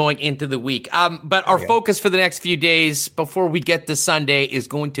good going into the week. But our focus for the next few days before we get to Sunday is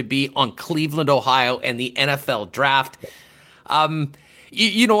going to be on Cleveland, Ohio, and the NFL draft.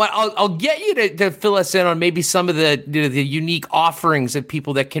 You know what? I'll get you to fill us in on maybe some of the unique offerings of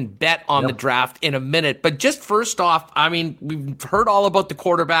people that can bet on the draft in a minute. But just first off, I mean, we've heard all about the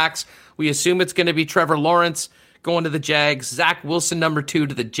quarterbacks. We assume it's going to be Trevor Lawrence going to the Jags, Zach Wilson, number 2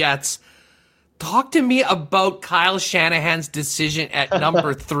 to the Jets. Talk to me about Kyle Shanahan's decision at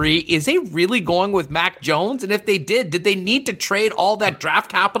number 3. Is he really going with Mac Jones? And if they did they need to trade all that draft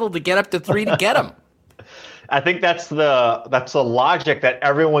capital to get up to 3 to get him? I think that's the logic that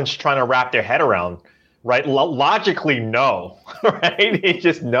everyone's trying to wrap their head around, right? Logically, no, right? You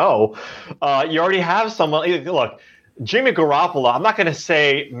just no. You already have someone. Look, Jimmy Garoppolo, I'm not going to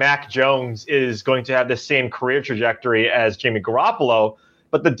say Mac Jones is going to have the same career trajectory as Jimmy Garoppolo,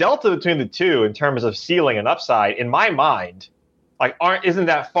 but the delta between the two in terms of ceiling and upside, in my mind, isn't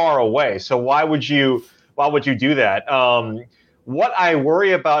that far away. So why would you do that? What I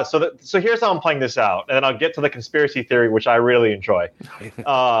worry about, so here's how I'm playing this out, and then I'll get to the conspiracy theory, which I really enjoy.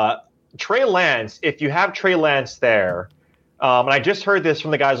 Trey Lance, if you have Trey Lance there, and I just heard this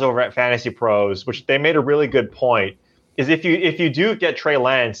from the guys over at Fantasy Pros, which they made a really good point, is if you do get Trey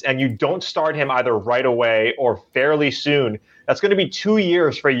Lance and you don't start him either right away or fairly soon, that's going to be 2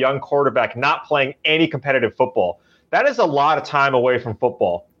 years for a young quarterback not playing any competitive football. That is a lot of time away from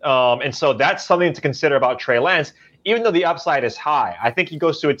football. And so that's something to consider about Trey Lance, even though the upside is high. I think he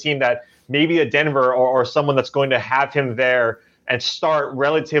goes to a team that maybe a Denver or someone that's going to have him there and start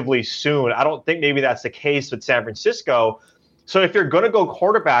relatively soon. I don't think maybe that's the case with San Francisco. So if you're going to go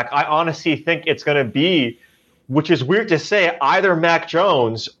quarterback, I honestly think it's going to be, which is weird to say, either Mac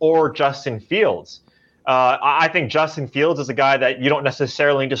Jones or Justin Fields. I think Justin Fields is a guy that you don't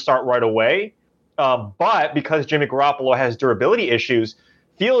necessarily need to start right away. But because Jimmy Garoppolo has durability issues,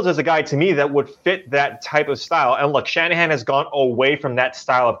 Fields is a guy to me that would fit that type of style. And look, Shanahan has gone away from that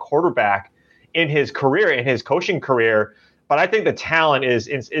style of quarterback in his career, in his coaching career. But I think the talent is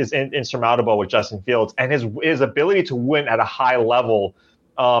insurmountable with Justin Fields, and his ability to win at a high level,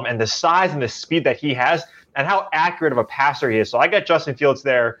 and the size and the speed that he has, and how accurate of a passer he is. So I got Justin Fields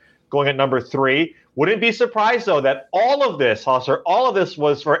there going at number 3. Wouldn't be surprised, though, that all of this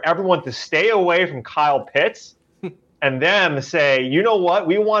was for everyone to stay away from Kyle Pitts and them say, you know what,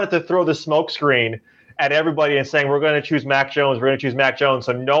 we wanted to throw the smokescreen at everybody and saying, we're going to choose Mac Jones,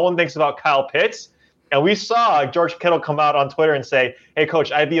 so no one thinks about Kyle Pitts. And we saw George Kittle come out on Twitter and say, hey,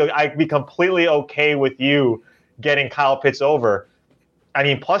 Coach, I'd be completely okay with you getting Kyle Pitts over. I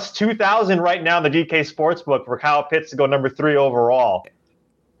mean, plus 2,000 right now in the DK Sportsbook for Kyle Pitts to go number 3 overall.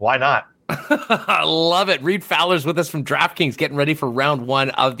 Why not? I love it. Reid Fowler's with us from DraftKings, getting ready for round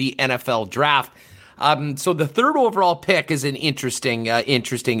 1 of the NFL draft. So the 3rd overall pick is an interesting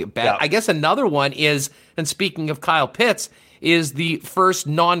bet. Yeah. I guess another one is, and speaking of Kyle Pitts, is the first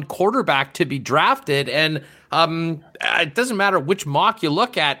non-quarterback to be drafted. And it doesn't matter which mock you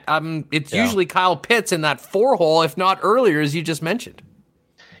look at. It's usually Kyle Pitts in that 4 hole, if not earlier, as you just mentioned.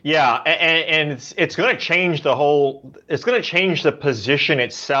 Yeah, and it's going to change it's going to change the position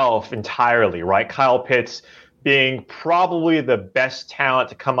itself entirely, right? Kyle Pitts being probably the best talent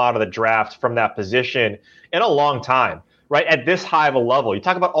to come out of the draft from that position in a long time, right? At this high of a level. You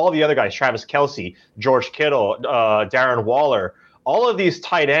talk about all the other guys, Travis Kelce, George Kittle, Darren Waller. All of these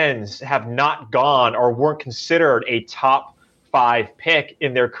tight ends have not gone or weren't considered a top 5 pick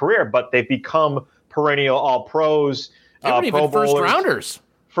in their career, but they've become perennial All-Pros, Pro Bowlers.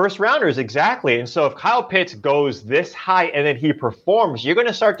 First rounders, exactly. And so if Kyle Pitts goes this high and then he performs, you're going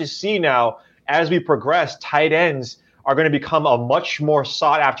to start to see now, as we progress, tight ends are going to become a much more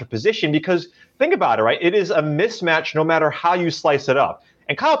sought after position, because think about it, right? It is a mismatch no matter how you slice it up.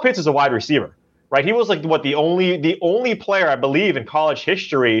 And Kyle Pitts is a wide receiver, right? He was like the only player, I believe, in college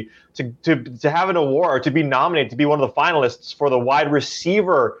history to have an award or to be nominated to be one of the finalists for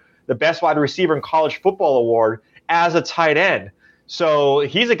the best wide receiver in college football award as a tight end. So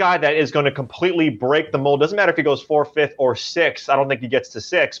he's a guy that is going to completely break the mold. Doesn't matter if he goes 4th, 5th, or 6th. I don't think he gets to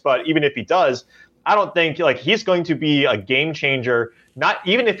 6, but even if he does, I don't think he's going to be a game changer. Not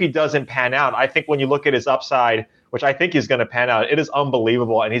even if he doesn't pan out. I think when you look at his upside, which I think he's going to pan out, it is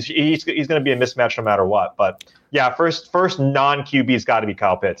unbelievable, and he's going to be a mismatch no matter what. But yeah, first non-QB's got to be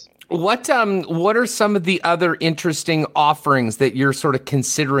Kyle Pitts. What are some of the other interesting offerings that you're sort of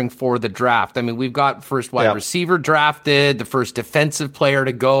considering for the draft? I mean, we've got first wide receiver drafted, the first defensive player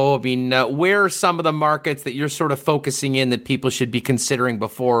to go. I mean, where are some of the markets that you're sort of focusing in that people should be considering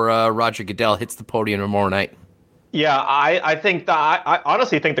before Roger Goodell hits the podium tomorrow night? Yeah, I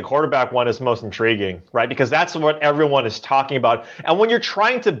honestly think the quarterback one is most intriguing, right? Because that's what everyone is talking about. And when you're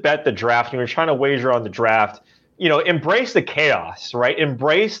trying to bet the draft, when you're trying to wager on the draft, embrace the chaos, right?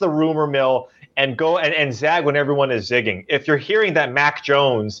 Embrace the rumor mill and go and zag when everyone is zigging. If you're hearing that Mac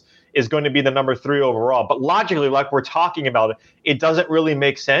Jones is going to be the number 3 overall, but logically, like we're talking about, it doesn't really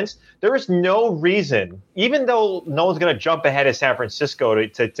make sense. There is no reason, even though no one's going to jump ahead of San Francisco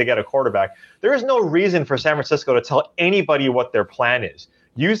to get a quarterback, there is no reason for San Francisco to tell anybody what their plan is.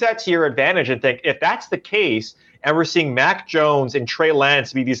 Use that to your advantage and think, if that's the case, and we're seeing Mac Jones and Trey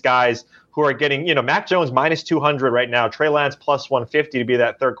Lance be these guys who are getting, Mac Jones minus 200 right now, Trey Lance plus 150 to be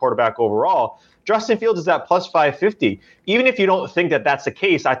that 3rd quarterback overall. Justin Fields is at plus 550. Even if you don't think that that's the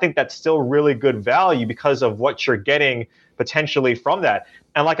case, I think that's still really good value because of what you're getting potentially from that.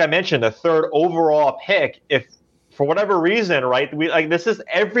 And like I mentioned, the 3rd overall pick, if for whatever reason, right, this is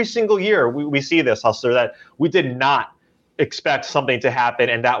every single year we see this, Hustler, that we did not expect something to happen,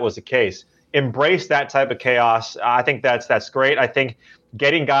 and that was the case. Embrace that type of chaos. I think that's great. I think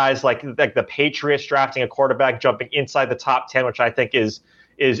getting guys like the Patriots drafting a quarterback, jumping inside the top 10, which I think is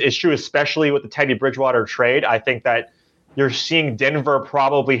true, especially with the Teddy Bridgewater trade. I think that you're seeing Denver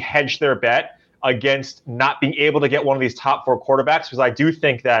probably hedge their bet against not being able to get one of these top 4 quarterbacks, because I do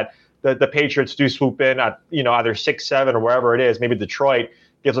think that the Patriots do swoop in at either 6, 7, or wherever it is. Maybe Detroit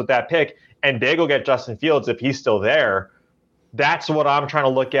gives up that pick, and they go get Justin Fields if he's still there. That's what I'm trying to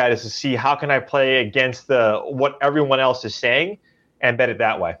look at, is to see how can I play against what everyone else is saying and bet it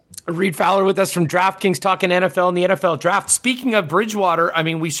that way. Reid Fowler with us from DraftKings, talking NFL and the NFL draft. Speaking of Bridgewater, I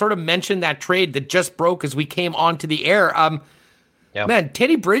mean, we sort of mentioned that trade that just broke as we came onto the air. Man,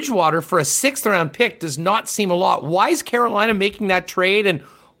 Teddy Bridgewater for a 6th round pick does not seem a lot. Why is Carolina making that trade, and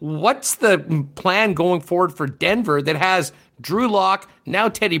what's the plan going forward for Denver that has Drew Lock, now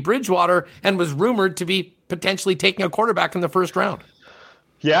Teddy Bridgewater, and was rumored to be potentially taking a quarterback in the 1st round?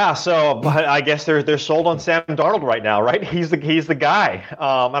 Yeah, so but I guess they're sold on Sam Darnold right now, right? He's the guy,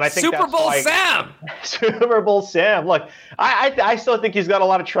 and I think Super Bowl Sam. Super Bowl Sam. Look, I still think he's got a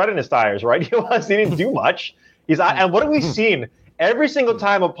lot of tread in his tires, right? He didn't do much. And what have we seen? Every single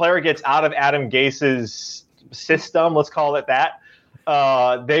time a player gets out of Adam Gase's system, let's call it that,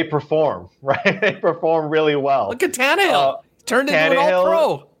 they perform, right? They perform really well. Look at Tannehill. Turned into an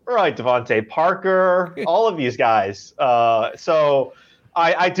all-pro. Right, Devontae Parker, all of these guys. So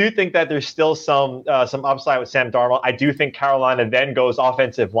I do think that there's still some upside with Sam Darnold. I do think Carolina then goes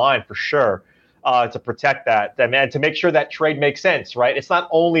offensive line for sure to protect that. And to make sure that trade makes sense, right? It's not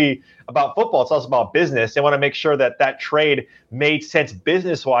only about football, it's also about business. They want to make sure that trade made sense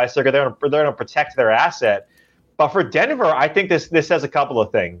business-wise, so they're going to protect their asset. But for Denver, I think this says a couple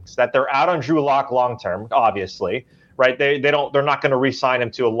of things. That they're out on Drew Lock long-term, obviously. Right, they're not going to re-sign him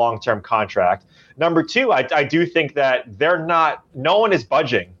to a long-term contract. Number two, I do think that no one is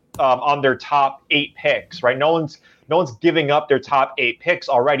budging on their top 8 picks. Right, no one's giving up their top 8 picks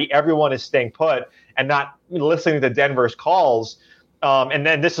already. Everyone is staying put and not listening to Denver's calls. And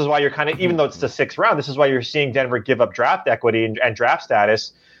then this is why you're kind of, even though it's the 6th round, this is why you're seeing Denver give up draft equity and draft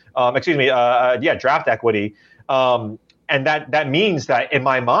status. Draft equity. And that means that in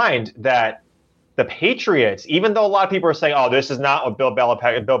my mind that the Patriots, even though a lot of people are saying, oh, this is not what Bill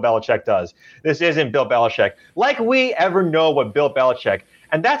Belichick does. This isn't Bill Belichick. Like we ever know what Bill Belichick.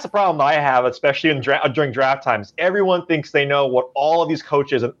 And that's the problem I have, especially during draft times. Everyone thinks they know what all of these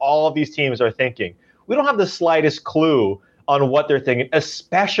coaches and all of these teams are thinking. We don't have the slightest clue on what they're thinking,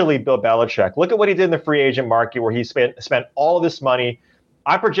 especially Bill Belichick. Look at what he did in the free agent market where he spent all of this money.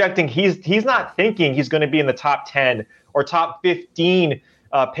 I'm projecting he's not thinking he's going to be in the top 10 or top 15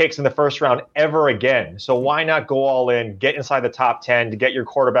 picks in the first round ever again. So why not go all in, get inside the top 10 to get your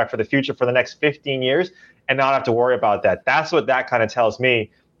quarterback for the future for the next 15 years and not have to worry about that? That's what that kind of tells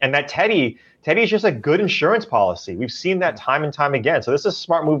me. And that Teddy is just a good insurance policy. We've seen that time and time again. So this is a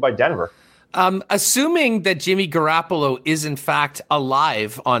smart move by Denver. Assuming that Jimmy Garoppolo is in fact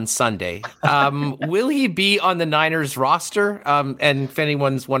alive on Sunday, will he be on the Niners roster? And if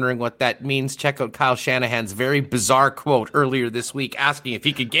anyone's wondering what that means, check out Kyle Shanahan's very bizarre quote earlier this week asking if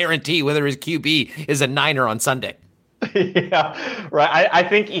he could guarantee whether his QB is a Niner on Sunday. Yeah, right. I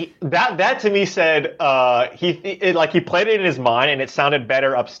think that to me said he played it in his mind and it sounded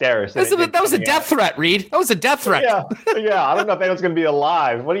better upstairs. That was a death threat, Reid. That was a death threat. Yeah. I don't know if anyone's going to be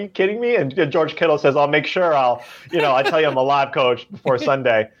alive. What are you kidding me? And George Kittle says, "I'll make sure I tell you I'm alive, coach, before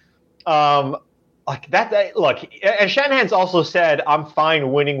Sunday." Like that. Look, and Shanahan's also said, "I'm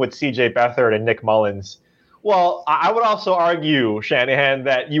fine winning with C.J. Beathard and Nick Mullins." Well, I would also argue, Shanahan,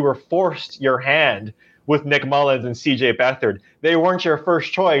 that you were forced your hand with Nick Mullins and C.J. Beathard. They weren't your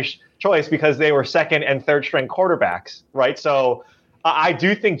first choice because they were second and third string quarterbacks, right? So I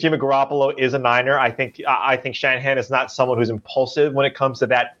do think Jimmy Garoppolo is a Niner. I think Shanahan is not someone who's impulsive when it comes to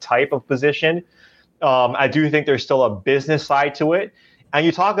that type of position. I do think there's still a business side to it. And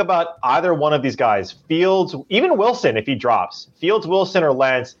you talk about either one of these guys, Fields, even Wilson, if he drops, Fields, Wilson, or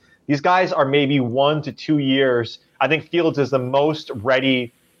Lance, these guys are maybe 1 to 2 years. I think Fields is the most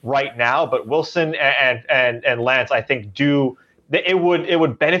ready right now, but Wilson and Lance, I think, it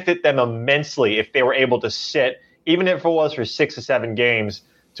would benefit them immensely if they were able to sit, even if it was for 6 or 7 games,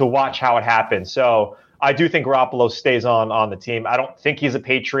 to watch how it happens. So I do think Garoppolo stays on the team. I don't think he's a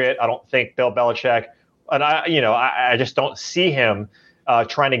Patriot. I don't think Bill Belichick, and I just don't see him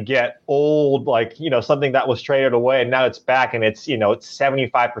trying to get old, something that was traded away and now it's back and it's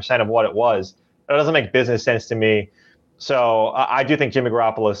 75% of what it was. That doesn't make business sense to me. So I do think Jimmy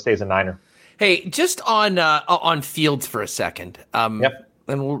Garoppolo stays a Niner. Hey, just on Fields for a second, Yep.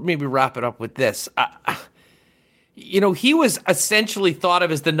 And we'll maybe wrap it up with this. He was essentially thought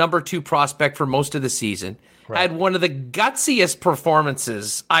of as the number 2 prospect for most of the season. Right. Had one of the gutsiest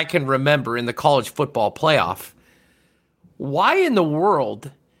performances I can remember in the college football playoff. Why in the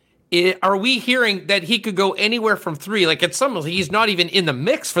world are we hearing that he could go anywhere from 3? Like he's not even in the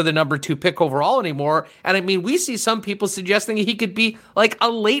mix for the number 2 pick overall anymore. And I mean, we see some people suggesting he could be like a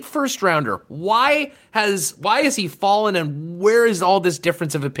late first rounder. Why has he fallen, and where is all this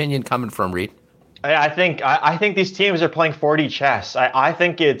difference of opinion coming from, Reid? I think these teams are playing 4D chess. I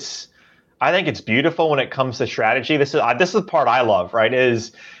think it's beautiful when it comes to strategy. This is the part I love, right?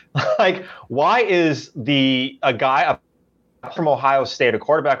 Is like, why is a guy from Ohio State, a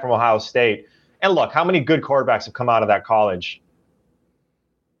quarterback from Ohio State, and look, how many good quarterbacks have come out of that college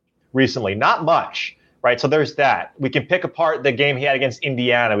recently? Not much, right? So there's that. We can pick apart the game he had against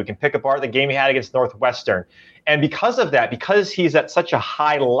Indiana. We can pick apart the game he had against Northwestern. And because of that, because he's at such a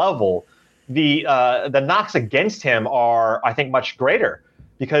high level, the knocks against him are, I think, much greater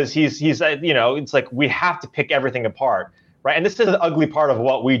because he's it's like we have to pick everything apart, right? And this is the ugly part of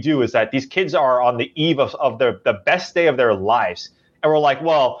what we do, is that these kids are on the eve of the best day of their lives, and we're like,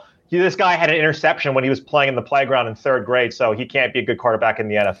 well, this guy had an interception when he was playing in the playground in third grade, so he can't be a good quarterback in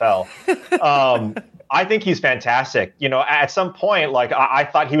the NFL. I think he's fantastic. At some point, like I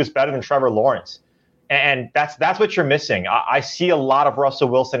thought he was better than Trevor Lawrence, and that's what you're missing. I see a lot of Russell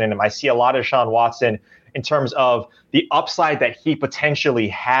Wilson in him. I see a lot of Deshaun Watson in terms of the upside that he potentially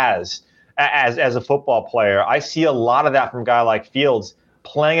has as a football player. I see a lot of that from a guy like Fields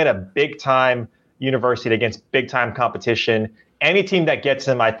playing at a big time university against big time competition. Any team that gets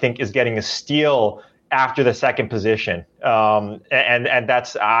him, I think, is getting a steal after the second position. And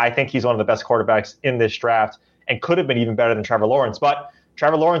that's, I think he's one of the best quarterbacks in this draft and could have been even better than Trevor Lawrence. But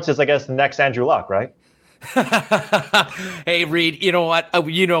Trevor Lawrence is, I guess, the next Andrew Luck, right? Hey, Reid, you know what?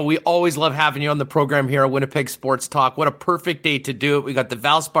 We always love having you on the program here at Winnipeg Sports Talk. What a perfect day to do it. We got the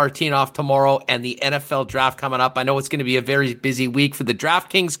Valspar off tomorrow and the NFL draft coming up. I know it's going to be a very busy week for the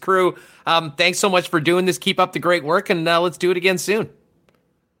DraftKings crew. Thanks so much for doing this. Keep up the great work, and let's do it again soon.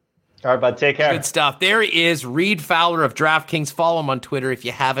 All right, bud. Take care. Good stuff. There is Reid Fowler of DraftKings. Follow him on Twitter if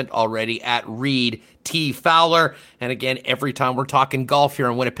you haven't already, at Reid T. Fowler. And again, every time we're talking golf here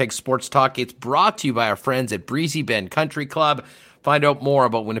on Winnipeg Sports Talk, it's brought to you by our friends at Breezy Bend Country Club. Find out more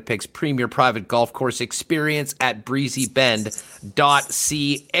about Winnipeg's premier private golf course experience at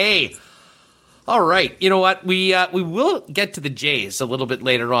breezybend.ca. All right. You know what? We will get to the Jays a little bit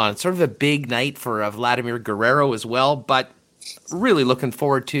later on. It's sort of a big night for Vladimir Guerrero as well, but really looking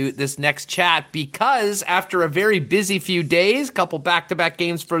forward to this next chat because after a very busy few days, couple back-to-back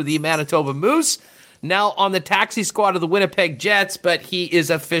games for the Manitoba Moose, now on the taxi squad of the Winnipeg Jets, but he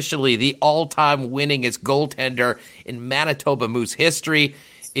is officially the all-time winningest goaltender in Manitoba Moose history.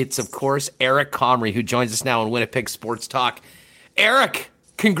 It's, of course, Eric Comrie, who joins us now on Winnipeg Sports Talk. Eric,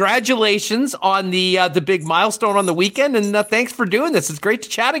 congratulations on the big milestone on the weekend, and thanks for doing this. It's great to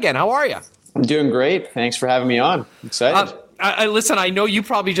chat again. How are you? I'm doing great. Thanks for having me on. I'm excited. Listen, I know you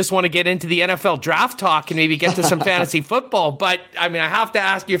probably just want to get into the NFL draft talk and maybe get to some fantasy football, but I mean, I have to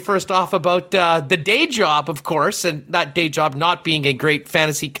ask you first off about the day job, of course, and that day job not being a great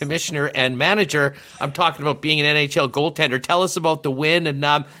fantasy commissioner and manager. I'm talking about being an NHL goaltender. Tell us about the win, and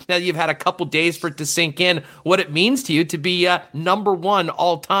now that you've had a couple days for it to sink in, what it means to you to be number one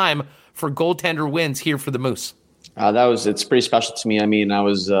all time for goaltender wins here for the Moose. It's pretty special to me. I mean, I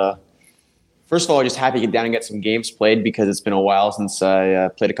was first of all, just happy to get down and get some games played because it's been a while since I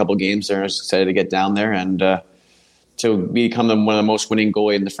played a couple games there. I was excited to get down there and to become one of the most winning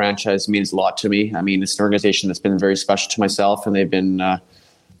goalie in the franchise means a lot to me. I mean, it's an organization that's been very special to myself, and they've been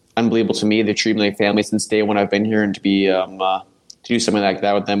unbelievable to me. They've treated me like family since day one I've been here, and to do something like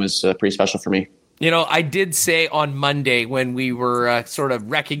that with them is pretty special for me. You know, I did say on Monday when we were sort of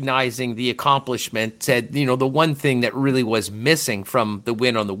recognizing the accomplishment, said, the one thing that really was missing from the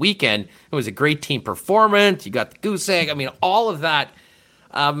win on the weekend, it was a great team performance. You got the goose egg. I mean, all of that.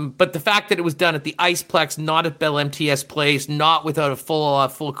 But the fact that it was done at the Iceplex, not at Bell MTS Place, not without a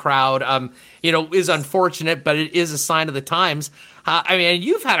full crowd, is unfortunate, but it is a sign of the times. I mean,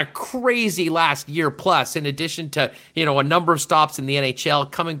 you've had a crazy last year plus, in addition to, a number of stops in the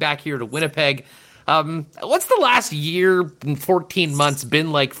NHL, coming back here to Winnipeg. What's the last year and 14 months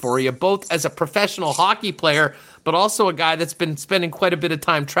been like for you, both as a professional hockey player, but also a guy that's been spending quite a bit of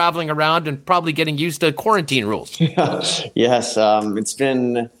time traveling around and probably getting used to quarantine rules? Yes. It's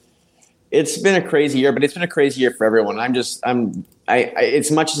been a crazy year, but it's been a crazy year for everyone. It's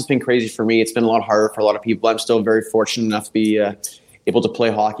much as it's been crazy for me, it's been a lot harder for a lot of people. I'm still very fortunate enough to be able to play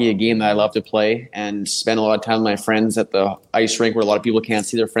hockey, a game that I love to play, and spend a lot of time with my friends at the ice rink where a lot of people can't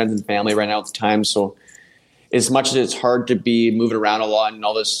see their friends and family right now at the time. So as much as it's hard to be moving around a lot and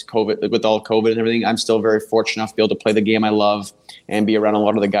all this COVID, with all COVID and everything, I'm still very fortunate enough to be able to play the game I love and be around a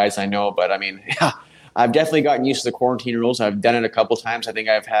lot of the guys I know. But I mean, I've definitely gotten used to the quarantine rules. I've done it a couple times. I think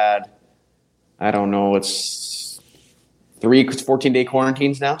I've had, it's 3 14-day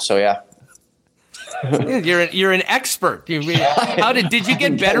quarantines now. So yeah. You're an expert. Did you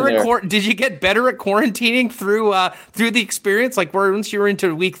get better at quarantining through the experience? Like once you were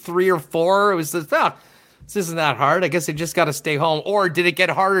into week 3 or 4, it was this isn't that hard. I guess you just got to stay home. Or did it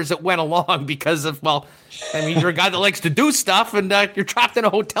get harder as it went along because of you're a guy that likes to do stuff and you're trapped in a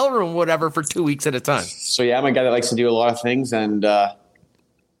hotel room, whatever, for 2 weeks at a time. So yeah, I'm a guy that likes to do a lot of things, and the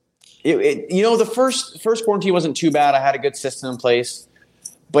first quarantine wasn't too bad. I had a good system in place.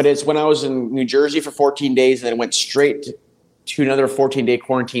 But it's when I was in New Jersey for 14 days and then went straight to another 14-day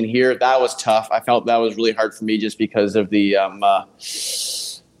quarantine here. That was tough. I felt that was really hard for me just because of the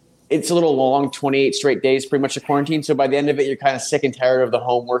it's a little long, 28 straight days, pretty much a quarantine. So by the end of it, you're kind of sick and tired of the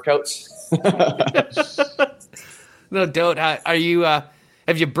home workouts. No doubt. Are you?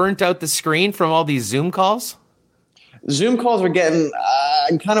 Have you burnt out the screen from all these Zoom calls? Zoom calls are getting.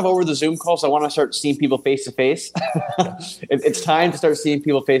 I'm kind of over the Zoom calls. I want to start seeing people face to face. It's time to start seeing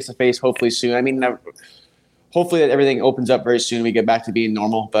people face to face. Hopefully soon. I mean, hopefully that everything opens up very soon. We get back to being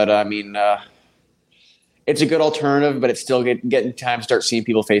normal. But I mean, it's a good alternative, but it's still getting time to start seeing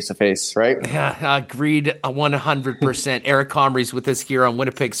people face to face, right? Yeah, agreed 100%. Eric Comrie's with us here on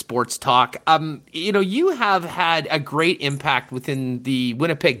Winnipeg Sports Talk. You have had a great impact within the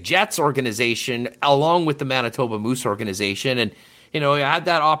Winnipeg Jets organization, along with the Manitoba Moose organization, and you had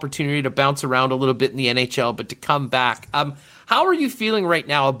that opportunity to bounce around a little bit in the NHL, but to come back. How are you feeling right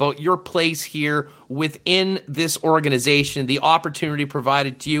now about your place here within this organization, the opportunity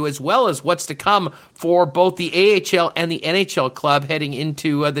provided to you, as well as what's to come for both the AHL and the NHL club heading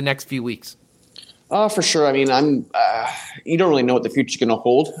into the next few weeks? For sure. I mean, you don't really know what the future's going to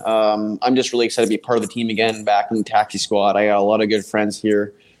hold. I'm just really excited to be part of the team again, back in the taxi squad. I got a lot of good friends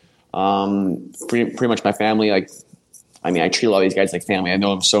here. Pretty much my family. I treat a lot of these guys like family. I know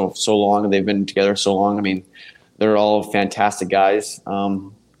them so long, and they've been together so long. I mean, they're all fantastic guys.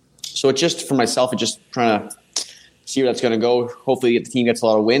 So it's just for myself, it's just trying to see where that's going to go. Hopefully the team gets a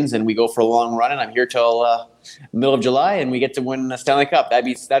lot of wins and we go for a long run. And I'm here till middle of July and we get to win the Stanley Cup.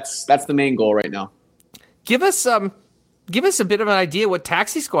 That's the main goal right now. Give us a bit of an idea what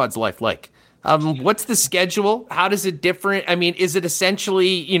Taxi Squad's life like. What's the schedule? How does it differ? I mean, is it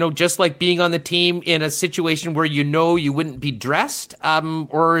essentially, just like being on the team in a situation where you wouldn't be dressed?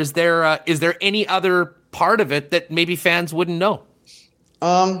 Or is there any other part of it that maybe fans wouldn't know?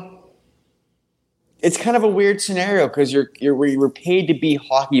 It's kind of a weird scenario because we're paid to be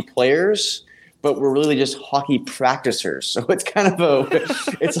hockey players, but we're really just hockey practicers. So it's kind of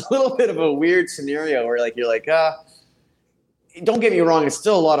it's a little bit of a weird scenario where you're like, don't get me wrong, it's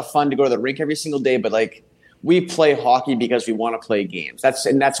still a lot of fun to go to the rink every single day, but we play hockey because we want to play games.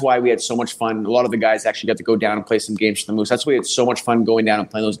 That's why we had so much fun. A lot of the guys actually got to go down and play some games for the Moose. That's why we had so much fun going down and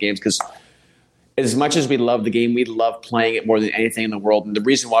playing those games, because as much as we love the game, we love playing it more than anything in the world. And the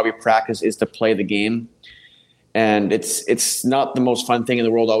reason why we practice is to play the game. And it's not the most fun thing in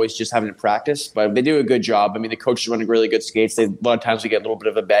the world always just having to practice, but they do a good job. I mean, the coaches run really good skates. A lot of times we get a little bit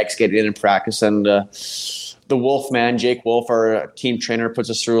of a bag skated in practice. And the Wolf man, Jake Wolf, our team trainer, puts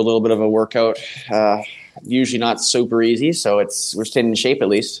us through a little bit of a workout. Usually not super easy, so we're staying in shape at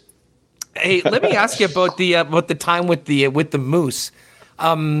least. Hey, let me ask you about the time with the Moose.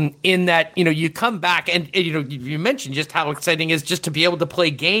 In that, you come back and, you mentioned just how exciting it is just to be able to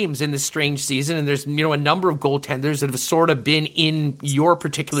play games in this strange season. And there's, a number of goaltenders that have sort of been in your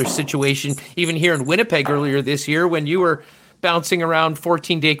particular situation, even here in Winnipeg earlier this year when you were bouncing around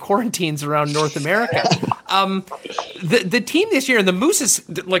 14-day quarantines around North America. The team this year, and the Moose is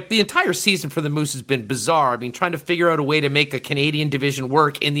the entire season for the Moose has been bizarre. I mean, trying to figure out a way to make a Canadian division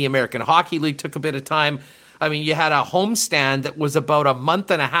work in the American Hockey League took a bit of time. I mean, you had a homestand that was about a month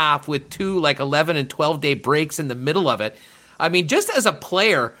and a half with two 11 and 12-day breaks in the middle of it. I mean, just as a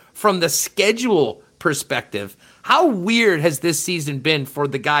player from the schedule perspective, how weird has this season been for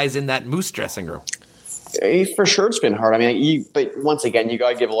the guys in that Moose dressing room? For sure, it's been hard. I mean, but once again, you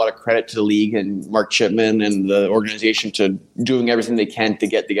got to give a lot of credit to the league and Mark Chipman and the organization to doing everything they can to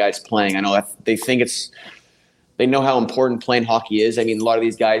get the guys playing. I know that they know how important playing hockey is. I mean, a lot of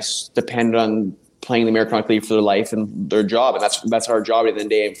these guys depend on playing the American Hockey League for their life and their job, and that's our job at the end of the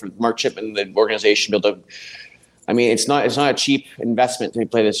day. And for Mark Chipman, the organization, it's not a cheap investment to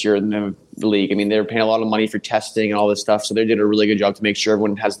play this year in the league. I mean, they're paying a lot of money for testing and all this stuff, so they did a really good job to make sure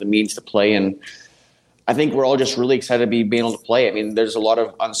everyone has the means to play. And I think we're all just really excited to be able to play. I mean, there's a lot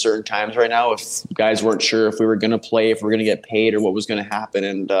of uncertain times right now. If guys weren't sure if we were going to play, if we were going to get paid, or what was going to happen,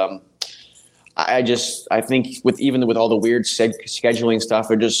 and I think with all the weird scheduling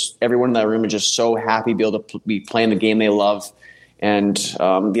stuff, everyone in that room is just so happy to be able to be playing the game they love and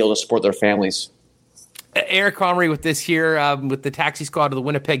be able to support their families. Eric Comrie with this here with the taxi squad of the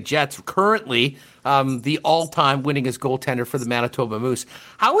Winnipeg Jets, currently the all-time winningest goaltender for the Manitoba Moose.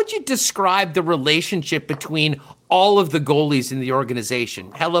 How would you describe the relationship between all of the goalies in the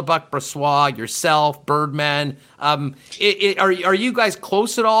organization? Hellebuck, Brossoit, yourself, Birdman. Are you guys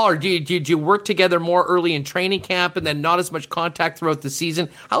close at all, or did you work together more early in training camp and then not as much contact throughout the season?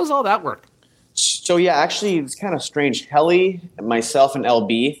 How does all that work? So, yeah, actually, it's kind of strange. Helly, myself, and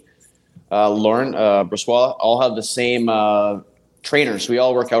LB, Lauren, Brossoit, all have the same trainers. We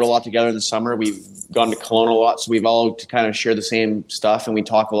all work out a lot together in the summer. We've gone to Kelowna a lot, so we've all kind of share the same stuff, and we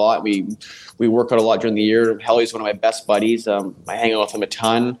talk a lot. We work out a lot during the year. Helly's one of my best buddies. I hang out with him a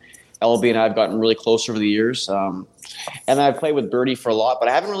ton. LB and I have gotten really close over the years. And I've played with Birdie for a lot, but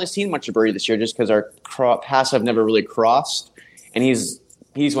I haven't really seen much of Birdie this year just because our paths have never really crossed. And he's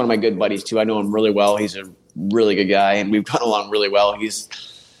one of my good buddies too. I know him really well. He's a really good guy, and we've gotten along really well. He's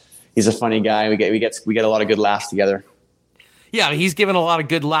a funny guy. We get a lot of good laughs together. Yeah, he's given a lot of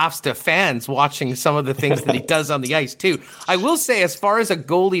good laughs to fans watching some of the things that he does on the ice, too. I will say, as far as a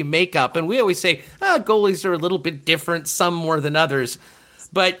goalie makeup, and we always say, goalies are a little bit different, some more than others.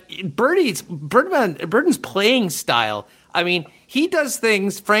 But Burden's playing style, I mean, he does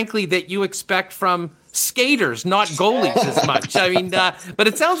things, frankly, that you expect from skaters, not goalies as much. I mean, but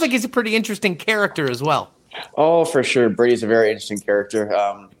it sounds like he's a pretty interesting character as well. Oh, for sure. Brady's a very interesting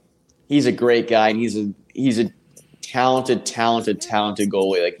character. He's a great guy, and he's a talented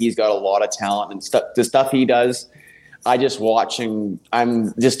goalie. Like, he's got a lot of talent, and the stuff he does, I just watch, and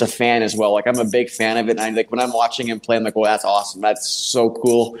I'm just a fan as well. Like, I'm a big fan of it. And when I'm watching him play, I'm like, well, that's awesome. That's so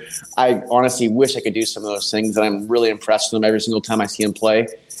cool. I honestly wish I could do some of those things, and I'm really impressed with him every single time I see him play.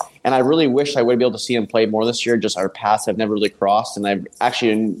 And I really wish I would be able to see him play more this year. Just our paths have never really crossed, and I've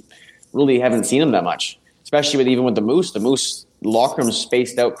actually really haven't seen him that much, especially even with the Moose. The Moose locker room's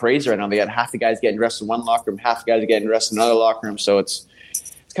spaced out crazy right now. They got half the guys getting dressed in one locker room, half the guys getting dressed in another locker room. So it's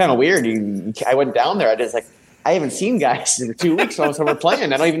kind of weird. I went down there. I haven't seen guys in 2 weeks almost when we're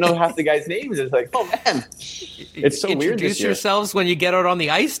playing. I don't even know half the guys' names. It's like, oh man, it's so weird. Introduce yourselves when you get out on the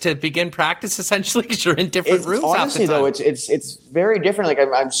ice to begin practice, essentially, because you're in different rooms. Honestly, though, it's very different. Like,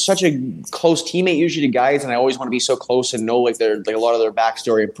 I'm such a close teammate usually to guys, and I always want to be so close and know like a lot of their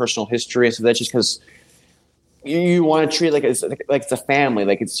backstory and personal history. So that's just because you want to treat it like it's a family.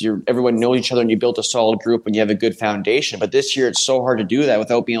 Like, everyone knows each other, and you build a solid group, and you have a good foundation. But this year, it's so hard to do that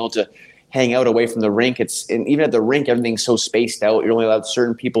without being able to hang out away from the rink. And even at the rink, everything's so spaced out. You're only allowed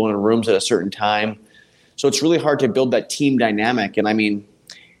certain people in rooms at a certain time. So it's really hard to build that team dynamic. And I mean,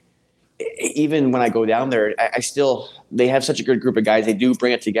 even when I go down there, they have such a good group of guys. They do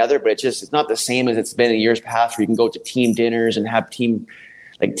bring it together, but it's not the same as it's been in years past, where you can go to team dinners and have team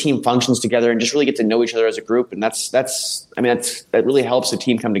functions together and just really get to know each other as a group. And that really helps the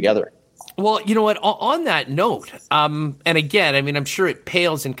team come together. Well, you know what? On that note, and again, I mean, I'm sure it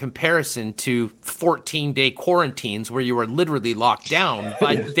pales in comparison to 14-day quarantines where you were literally locked down.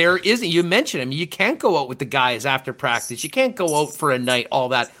 But there isn't. You mentioned, I mean, you can't go out with the guys after practice. You can't go out for a night. All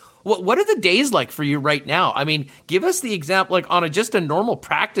that. What are the days like for you right now? I mean, give us the example, like on just a normal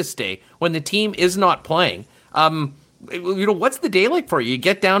practice day when the team is not playing. What's the day like for you? You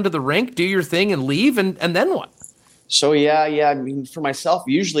get down to the rink, do your thing, and leave, and then what? So, yeah. I mean, for myself,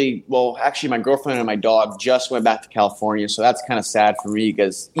 usually, actually, my girlfriend and my dog just went back to California, so that's kind of sad for me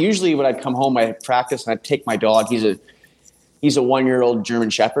because usually when I'd come home, I'd practice and I'd take my dog. He's a 1-year-old German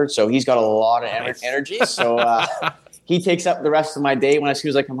Shepherd, so he's got a lot of energy. So he takes up the rest of my day as soon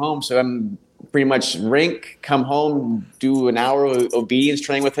as I come home. So I'm pretty much rink, come home, do an hour of obedience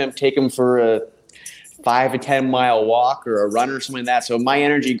training with him, take him for a 5 to 10 mile walk or a run or something like that. So my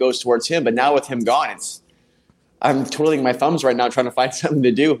energy goes towards him. But now with him gone, I'm twiddling my thumbs right now trying to find something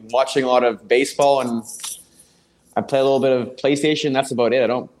to do. I'm watching a lot of baseball, and I play a little bit of PlayStation. That's about it.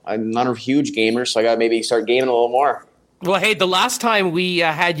 I'm not a huge gamer, so I got to maybe start gaming a little more. Well, hey, the last time we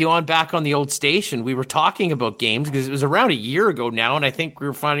had you on back on the old station, we were talking about games because it was around a year ago now, and I think we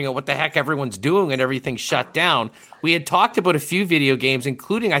were finding out what the heck everyone's doing and everything shut down. We had talked about a few video games,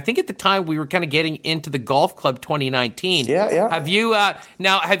 including, I think at the time we were kind of getting into the Golf Club 2019. Yeah. Have you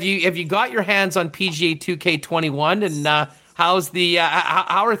have you got your hands on PGA 2K21, and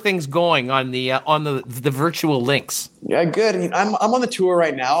how are things going on the virtual links? Yeah, good. I mean, I'm on the tour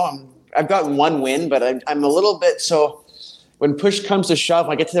right now. I've got one win, but I'm a little bit so. When push comes to shove,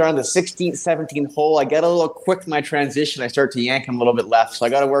 when I get to around the 16th, 17th hole, I get a little quick in my transition. I start to yank him a little bit left. So I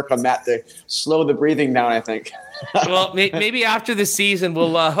got to work on that to slow the breathing down, I think. Well, maybe after the season,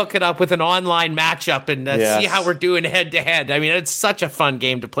 we'll hook it up with an online matchup and see how we're doing head-to-head. I mean, it's such a fun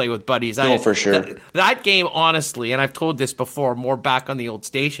game to play with buddies. For sure. That game, honestly, and I've told this before, more back on the old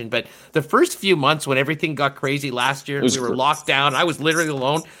station, but the first few months when everything got crazy last year, we were locked down, I was literally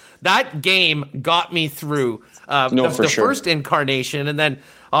alone. That game got me through the first incarnation, and then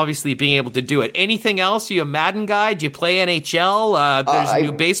obviously being able to do it. Anything else? Are you a Madden guy? Do you play NHL? There's a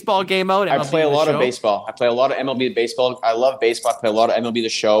new baseball game out. I play a lot of baseball. I play a lot of MLB baseball. I love baseball. I play a lot of MLB The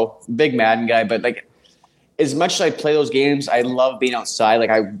Show. Big Madden guy, but as much as I play those games, I love being outside.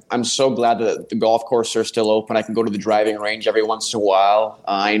 I'm so glad that the golf courses are still open. I can go to the driving range every once in a while.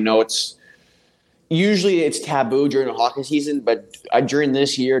 I know usually it's taboo during the hockey season, but during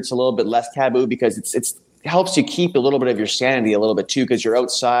this year it's a little bit less taboo because helps you keep a little bit of your sanity a little bit too, because you're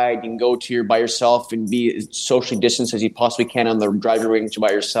outside. You can go by yourself and be as socially distanced as you possibly can on the driving range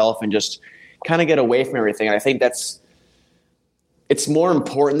by yourself, and just kind of get away from everything. And I think it's more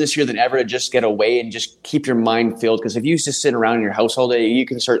important this year than ever to just get away and just keep your mind filled. Because if you just sit around in your house all day, you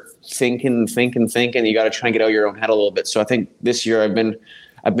can start thinking. You got to try and get out of your own head a little bit. So I think this year I've been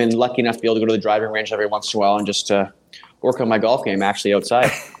lucky enough to be able to go to the driving range every once in a while and just work on my golf game actually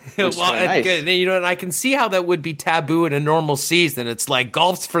outside. Well, nice. You know, and I can see how that would be taboo in a normal season. It's like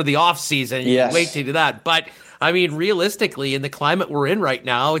golf's for the off season. You can wait to do that. But I mean, realistically, in the climate we're in right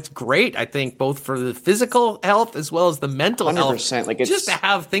now, it's great, I think, both for the physical health as well as the mental 100%, health, like it's, just to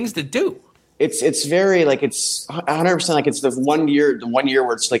have things to do. It's very, like, it's 100% like it's the one year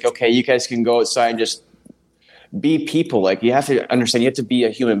where it's like, okay, you guys can go outside and just be people. Like, you have to understand, you have to be a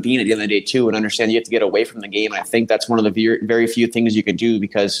human being at the end of the day, too, and understand you have to get away from the game. And I think that's one of the very few things you can do,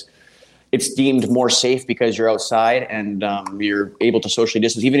 because it's deemed more safe because you're outside and you're able to socially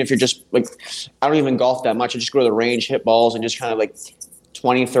distance. Even if you're just like, I don't even golf that much. I just go to the range, hit balls, and just kind of like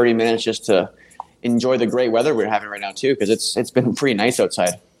 20, 30 minutes just to enjoy the great weather we're having right now too, because it's been pretty nice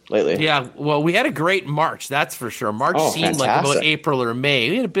outside lately. Yeah, well, we had a great March, that's for sure. March seemed like about April or May.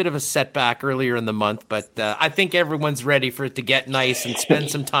 We had a bit of a setback earlier in the month, but I think everyone's ready for it to get nice and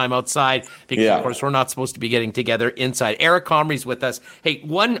spend some time outside, because, of course, we're not supposed to be getting together inside. Eric Comrie's with us. Hey,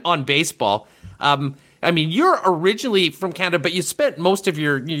 one on baseball. I mean, you're originally from Canada, but you spent most of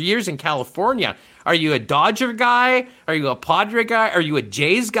your years in California. Are you a Dodger guy? Are you a Padre guy? Are you a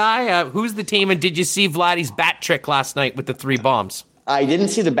Jays guy? Who's the team? And did you see Vladdy's bat trick last night with the 3 bombs? I didn't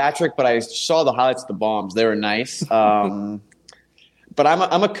see the bat trick, but I saw the highlights of the bombs. They were nice. But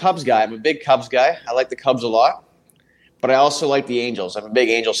I'm a Cubs guy. I'm a big Cubs guy. I like the Cubs a lot, but I also like the Angels. I'm a big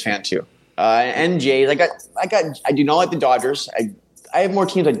Angels fan too. And Jays. I do not like the Dodgers. I have more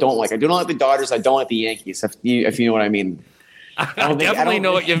teams I don't like. I do not like the Dodgers. I don't like the Yankees. If you know what I mean. I definitely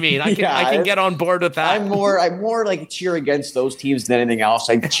know what you mean. I can get on board with that. I'm more like cheer against those teams than anything else.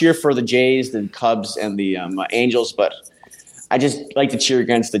 I cheer for the Jays, the Cubs, and the Angels, but I just like to cheer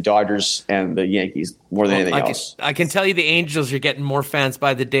against the Dodgers and the Yankees more than anything else. I can tell you the Angels are getting more fans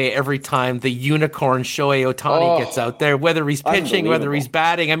by the day every time the unicorn Shohei Ohtani gets out there, whether he's pitching, whether he's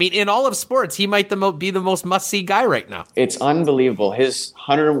batting. I mean, in all of sports, he might be the most must-see guy right now. It's unbelievable. His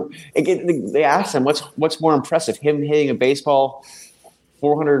 100 – they asked him, what's more impressive, him hitting a baseball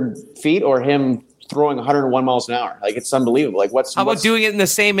 400 feet or him throwing 101 miles an hour? Like, it's unbelievable. Like, how about doing it in the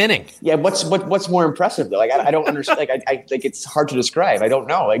same inning? Yeah, what's more impressive though? Like, I don't understand. Like, like, it's hard to describe. I don't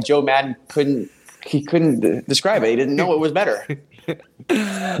know. Like, Joe Madden couldn't describe it. He didn't know it was better.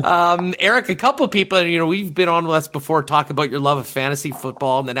 Eric, a couple of people, we've been on with us before, talk about your love of fantasy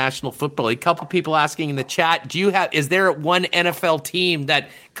football and the National Football League. A couple of people asking in the chat, is there one NFL team that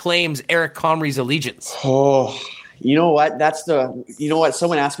claims Eric Comrie's allegiance? Oh, you know what?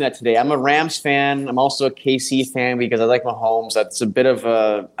 Someone asked me that today. I'm a Rams fan. I'm also a KC fan because I like Mahomes. That's a bit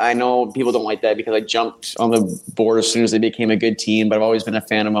of I know people don't like that because I jumped on the board as soon as they became a good team, but I've always been a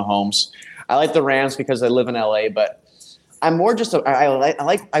fan of Mahomes. I like the Rams because I live in LA, but I'm more just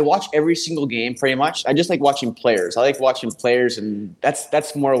I watch every single game pretty much. I just like watching players. I like watching players, and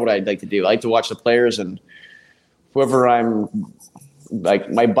that's more what I'd like to do. I like to watch the players, and whoever I'm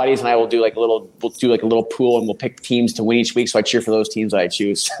like, my buddies and I will do like a little pool, and we'll pick teams to win each week. So I cheer for those teams that I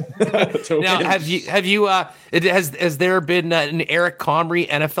choose. Now, has there been an Eric Comrie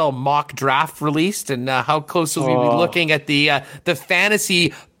NFL mock draft released, and how close will we be looking at the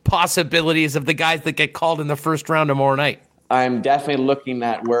fantasy possibilities of the guys that get called in the first round tomorrow night? I'm definitely looking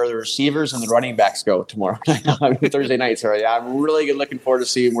at where the receivers and the running backs go tomorrow night. Thursday night. Sorry, I'm really looking forward to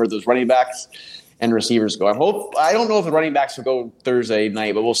seeing where those running backs and receivers go. I don't know if the running backs will go Thursday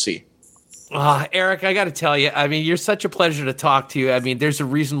night, but we'll see. Eric, I got to tell you, I mean, you're such a pleasure to talk to you. I mean, there's a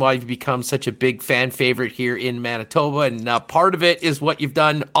reason why you've become such a big fan favorite here in Manitoba, and part of it is what you've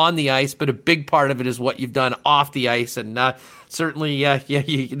done on the ice, but a big part of it is what you've done off the ice, and certainly,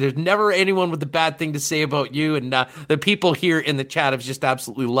 there's never anyone with a bad thing to say about you, and the people here in the chat have just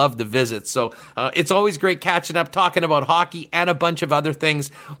absolutely loved the visit. So it's always great catching up, talking about hockey and a bunch of other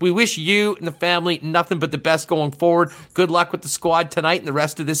things. We wish you and the family nothing but the best going forward. Good luck with the squad tonight and the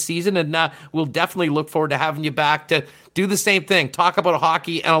rest of this season, and we'll definitely look forward to having you back to do the same thing, talk about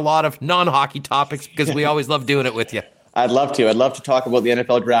hockey and a lot of non-hockey topics, because we always love doing it with you. I'd love to talk about the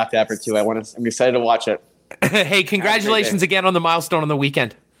NFL draft after too. I'm excited to watch it. Hey, congratulations again on the milestone on the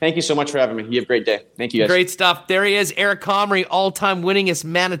weekend. Thank you so much for having me. You have a great day. Thank you, guys. Great stuff. There he is, Eric Comrie, all-time winningest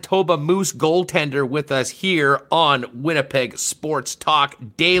Manitoba Moose goaltender with us here on Winnipeg Sports Talk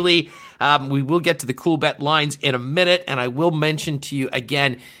Daily. We will get to the cool bet lines in a minute, and I will mention to you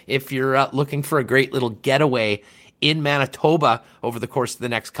again, if you're looking for a great little getaway in Manitoba over the course of the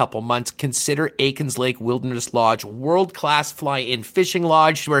next couple months, consider Aikens Lake Wilderness Lodge, world-class fly-in fishing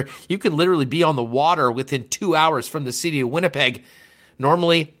lodge where you can literally be on the water within 2 hours from the city of Winnipeg.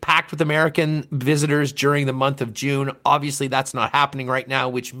 Normally packed with American visitors during the month of June. Obviously, that's not happening right now,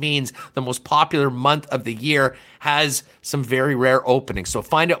 which means the most popular month of the year has some very rare openings. So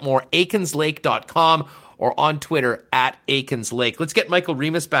find out more, aikenslake.com or on Twitter @AikensLake. Let's get Michael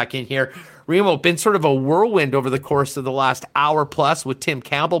Remis back in here. Remo, been sort of a whirlwind over the course of the last hour plus with Tim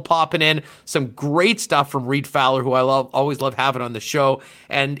Campbell popping in. Some great stuff from Reid Fowler, who I always love having on the show.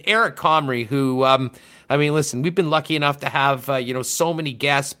 And Eric Comrie, who... listen, we've been lucky enough to have, so many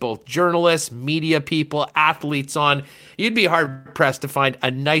guests, both journalists, media people, athletes on. You'd be hard-pressed to find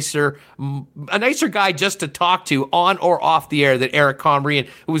a nicer guy just to talk to on or off the air than Eric Comrie. And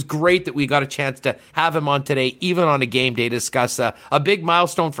it was great that we got a chance to have him on today, even on a game day, to discuss a big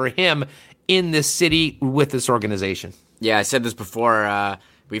milestone for him in this city with this organization. Yeah, I said this before.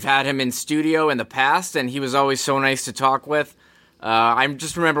 We've had him in studio in the past, and he was always so nice to talk with. I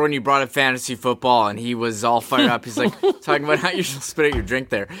just remember when you brought up fantasy football and he was all fired up. He's like talking about how you should spit out your drink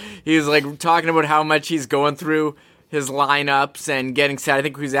there. He was like talking about how much he's going through his lineups and getting set. I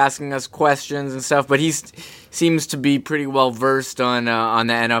think he was asking us questions and stuff, but he seems to be pretty well versed on the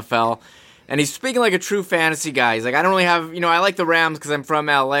NFL. And he's speaking like a true fantasy guy. He's like, I don't really have, I like the Rams because I'm from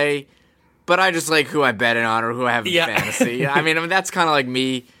LA, but I just like who I bet on or who I have in fantasy. I mean, that's kind of like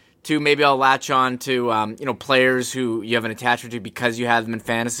me. Too, maybe I'll latch on to players who you have an attachment to because you have them in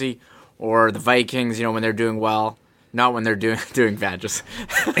fantasy, or the Vikings, when they're doing well, not when they're doing bad, just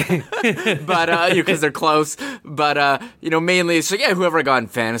but because they're close. But mainly, so yeah, whoever I got in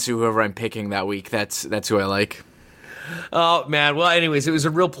fantasy, whoever I'm picking that week, that's who I like. Oh, man. Well, anyways, it was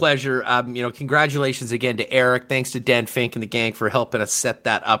a real pleasure. Congratulations again to Eric. Thanks to Dan Fink and the gang for helping us set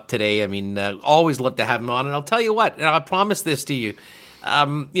that up today. I mean, always love to have him on. And I'll tell you what, and I promise this to you.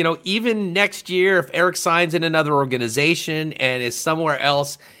 Even next year, if Eric signs in another organization and is somewhere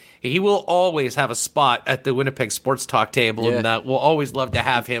else, he will always have a spot at the Winnipeg Sports Talk table, and we'll always love to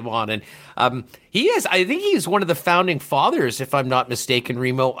have him on. And I think he's one of the founding fathers, if I'm not mistaken,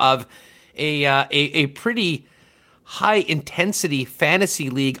 Remo, of a pretty high-intensity fantasy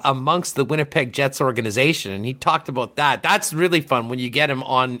league amongst the Winnipeg Jets organization, and he talked about that. That's really fun when you get him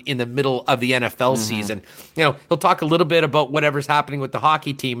on in the middle of the NFL season. He'll talk a little bit about whatever's happening with the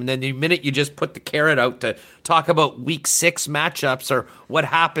hockey team, and then the minute you just put the carrot out to talk about Week 6 matchups or what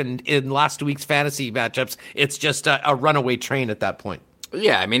happened in last week's fantasy matchups, it's just a runaway train at that point.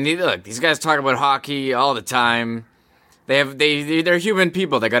 Yeah, I mean, look, these guys talk about hockey all the time. They're human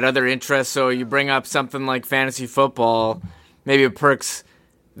people. They got other interests, so you bring up something like fantasy football, maybe it perks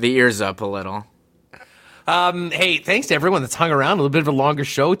the ears up a little. Hey, thanks to everyone that's hung around. A little bit of a longer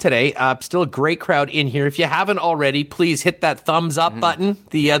show today. Still a great crowd in here. If you haven't already, please hit that thumbs up button,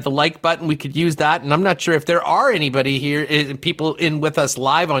 the like button. We could use that. And I'm not sure if there are anybody here, people in with us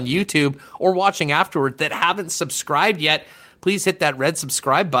live on YouTube or watching afterward that haven't subscribed yet. Please hit that red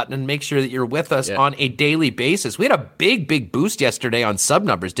subscribe button and make sure that you're with us on a daily basis. We had a big boost yesterday on sub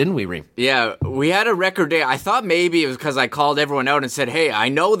numbers, didn't we, Reem? Yeah, we had a record day. I thought maybe it was because I called everyone out and said, hey, I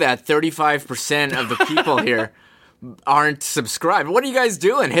know that 35% of the people here aren't subscribed. What are you guys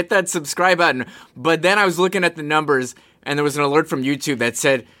doing? Hit that subscribe button. But then I was looking at the numbers, and there was an alert from YouTube that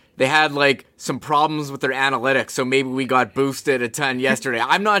said they had some problems with their analytics, so maybe we got boosted a ton yesterday.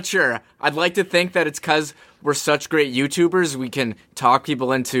 I'm not sure. I'd like to think that it's because we're such great YouTubers, we can talk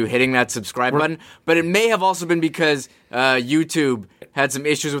people into hitting that subscribe button. But it may have also been because YouTube had some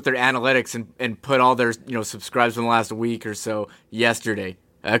issues with their analytics and put all their subscribes in the last week or so yesterday.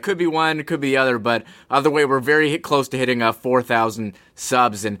 It could be one, it could be the other, but either way, we're very close to hitting 4,000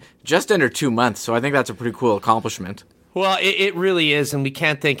 subs in just under 2 months. So I think that's a pretty cool accomplishment. Well, it really is, and we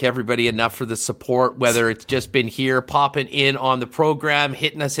can't thank everybody enough for the support, whether it's just been here, popping in on the program,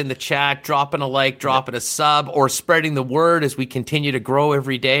 hitting us in the chat, dropping a like, dropping a sub, or spreading the word as we continue to grow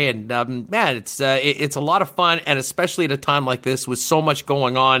every day. And, man, it's a lot of fun, and especially at a time like this with so much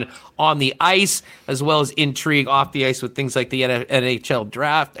going on the ice, as well as intrigue off the ice with things like the NFL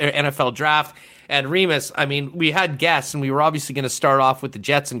draft. And Remis, I mean, we had guests, and we were obviously going to start off with the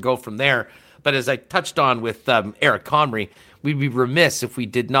Jets and go from there. But as I touched on with Eric Comrie, we'd be remiss if we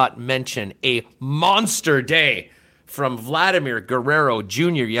did not mention a monster day from Vladimir Guerrero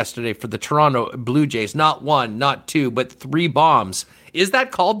Jr. yesterday for the Toronto Blue Jays. Not one, not two, but 3 bombs. Is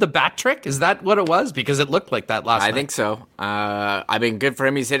that called the bat trick? Is that what it was? Because it looked like that last night. I think so. I mean, good for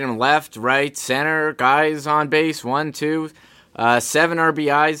him. He's hitting left, right, center, guys on base, 1, 2, 7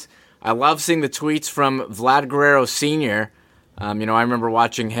 RBIs. I love seeing the tweets from Vlad Guerrero Sr. I remember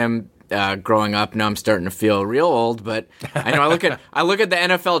watching him growing up. Now I'm starting to feel real old, but I know I look at the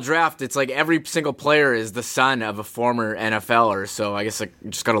NFL draft. It's like every single player is the son of a former NFLer. So I guess I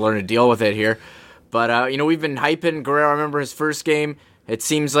just got to learn to deal with it here. But we've been hyping Guerrero. I remember his first game. It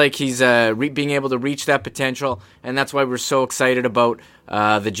seems like he's being able to reach that potential, and that's why we're so excited about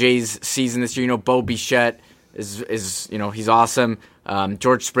the Jays' season this year. Bo Bichette is he's awesome.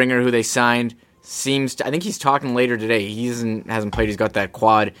 George Springer, who they signed, I think he's talking later today. He hasn't played. He's got that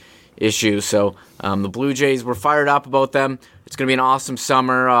quad issue. So the Blue Jays, we're fired up about them. It's going to be an awesome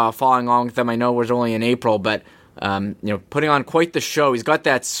summer following along with them. I know we're only in April, but putting on quite the show. He's got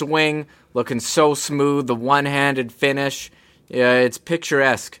that swing looking so smooth, the one-handed finish. It's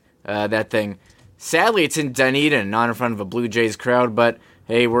picturesque, that thing. Sadly, it's in Dunedin, not in front of a Blue Jays crowd, but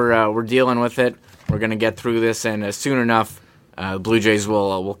hey, we're dealing with it. We're going to get through this, and soon enough, the Blue Jays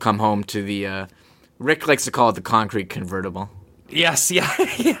will come home to the, Rick likes to call it the concrete convertible. Yes,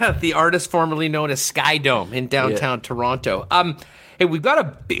 yeah, the artist formerly known as Sky Dome in downtown Toronto. Hey, we've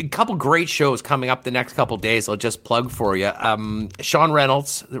got a couple great shows coming up the next couple days. I'll just plug for you. Sean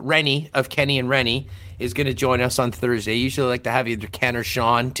Reynolds, Rennie of Kenny and Rennie, is going to join us on Thursday. Usually like to have either Ken or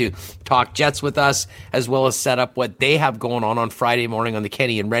Sean to talk Jets with us, as well as set up what they have going on Friday morning on the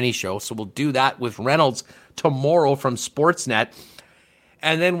Kenny and Rennie show. So we'll do that with Reynolds tomorrow from Sportsnet.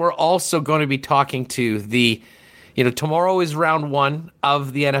 And then we're also going to be talking to tomorrow is round 1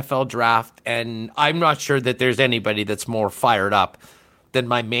 of the NFL draft, and I'm not sure that there's anybody that's more fired up than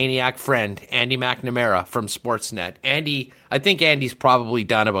my maniac friend, Andy McNamara from Sportsnet. I think Andy's probably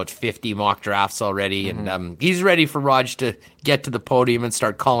done about 50 mock drafts already, and he's ready for Raj to get to the podium and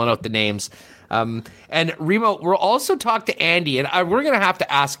start calling out the names. And Remo, we'll also talk to Andy, and we're going to have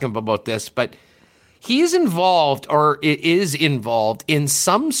to ask him about this, but he's involved, or is involved, in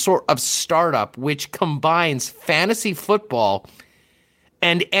some sort of startup which combines fantasy football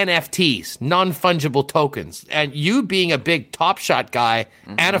and NFTs, non-fungible tokens. And you being a big Top Shot guy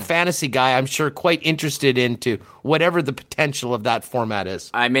and a fantasy guy, I'm sure quite interested into whatever the potential of that format is.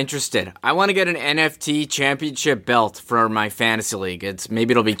 I'm interested. I want to get an NFT championship belt for my fantasy league.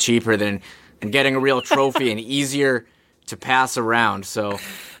 Maybe it'll be cheaper than getting a real trophy and easier to pass around. So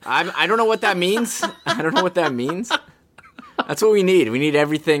I don't know what that means. I don't know what that means. That's what we need. We need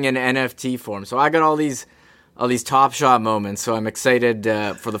everything in NFT form. So I got all these Top Shot moments, so I'm excited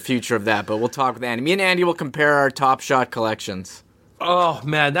for the future of that. But we'll talk with Andy. Me and Andy will compare our Top Shot collections. Oh,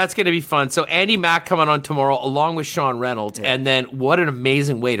 man, that's going to be fun. So Andy Mack coming on tomorrow along with Sean Reynolds. Yeah. And then what an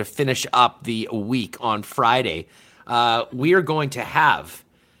amazing way to finish up the week on Friday. We are going to have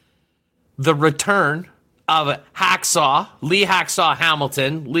the return of Lee Hacksaw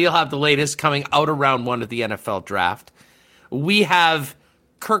Hamilton. Lee will have the latest coming out of round 1 of the NFL draft. We have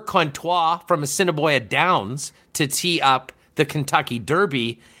Kirk Contois from Assiniboia Downs to tee up the Kentucky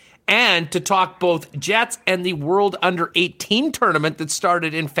Derby and to talk both Jets and the World Under-18 tournament that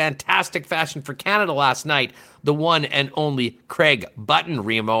started in fantastic fashion for Canada last night. The one and only Craig Button,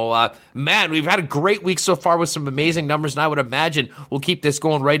 Remo. Man, we've had a great week so far with some amazing numbers, and I would imagine we'll keep this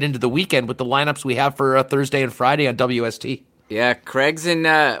going right into the weekend with the lineups we have for Thursday and Friday on WST. Yeah, Craig's in,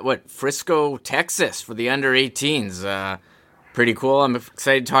 Frisco, Texas for the Under-18s. Pretty cool. I'm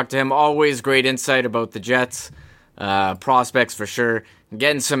excited to talk to him. Always great insight about the Jets. Prospects for sure.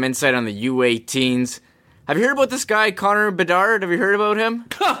 Getting some insight on the U18s. Have you heard about this guy, Connor Bedard? Have you heard about him?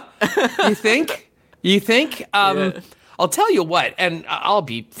 You think? Yeah. I'll tell you what, and I'll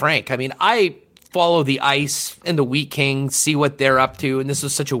be frank. I mean, I follow the Ice and the Wheat Kings, see what they're up to, and this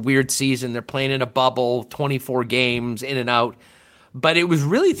was such a weird season. They're playing in a bubble, 24 games, in and out. But it was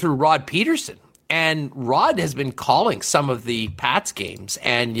really through Rod Peterson. And Rod has been calling some of the Pats games,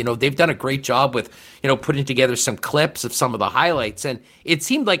 and, they've done a great job with, putting together some clips of some of the highlights. And it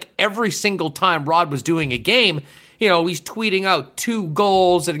seemed like every single time Rod was doing a game, he's tweeting out 2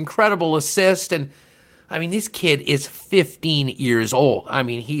 goals, an incredible assist. And I mean, this kid is 15 years old. I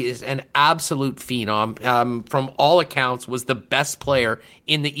mean, he is an absolute phenom. From all accounts, was the best player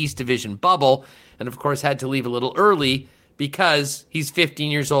in the East Division bubble. And of course, had to leave a little early because he's 15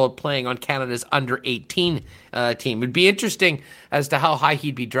 years old playing on Canada's under-18 team. It would be interesting as to how high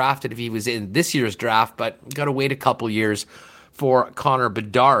he'd be drafted if he was in this year's draft, but got to wait a couple years for Connor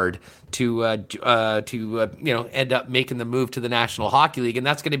Bedard to end up making the move to the National Hockey League, and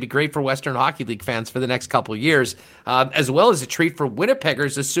that's going to be great for Western Hockey League fans for the next couple of years, as well as a treat for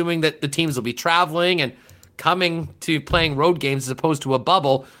Winnipeggers, assuming that the teams will be traveling and coming to playing road games as opposed to a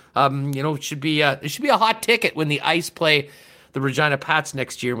bubble. It should be a hot ticket when the Ice play the Regina Pats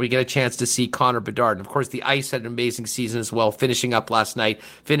next year. We get a chance to see Connor Bedard. And of course, the Ice had an amazing season as well, finishing up last night,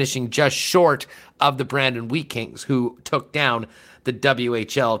 finishing just short of the Brandon Wheat Kings, who took down the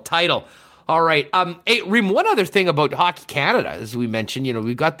WHL title. All right. Hey, Reem, one other thing about Hockey Canada, as we mentioned,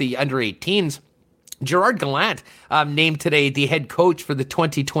 we've got the under-18s. Gerard Gallant named today the head coach for the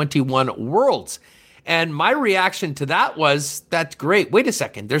 2021 Worlds. And my reaction to that was, that's great. Wait a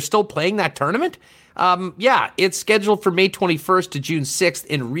second. They're still playing that tournament? Yeah, it's scheduled for May 21st to June 6th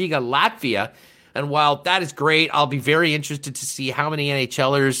in Riga, Latvia. And while that is great, I'll be very interested to see how many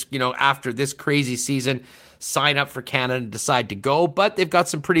NHLers, after this crazy season, sign up for Canada and decide to go. But they've got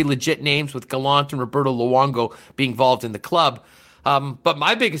some pretty legit names with Gallant and Roberto Luongo being involved in the club. But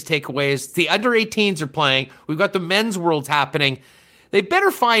my biggest takeaway is the under-18s are playing. We've got the men's worlds happening. They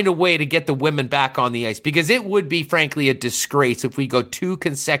better find a way to get the women back on the ice, because it would be, frankly, a disgrace if we go 2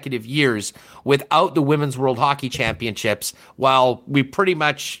 consecutive years without the Women's World Hockey Championships, while we pretty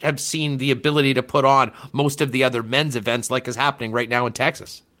much have seen the ability to put on most of the other men's events like is happening right now in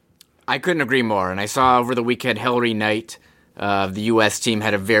Texas. I couldn't agree more. And I saw over the weekend Hillary Knight of the U.S. team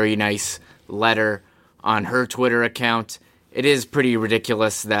had a very nice letter on her Twitter account. It is pretty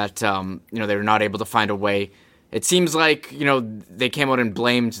ridiculous that they're not able to find a way. It seems like, they came out and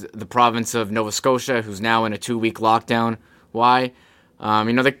blamed the province of Nova Scotia, who's now in a 2-week lockdown. Why? I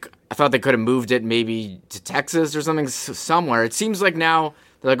thought they could have moved it maybe to Texas or something, somewhere. It seems like now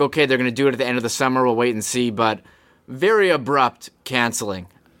they're like, okay, they're going to do it at the end of the summer. We'll wait and see. But very abrupt canceling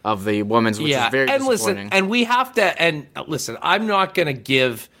of the women's, which is very disappointing. Listen, I'm not going to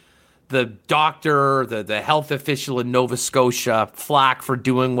give the doctor, the health official in Nova Scotia flack for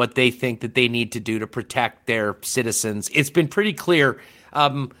doing what they think that they need to do to protect their citizens. It's been pretty clear.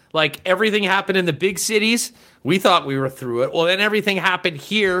 Like everything happened in the big cities, we thought we were through it. Well, then everything happened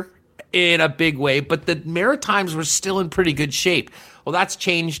here in a big way, but the Maritimes were still in pretty good shape. Well, that's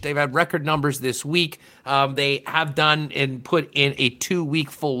changed. They've had record numbers this week. They have done and put in a 2-week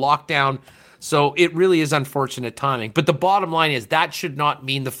full lockdown. So it really is unfortunate timing. But the bottom line is that should not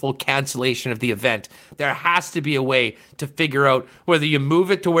mean the full cancellation of the event. There has to be a way to figure out whether you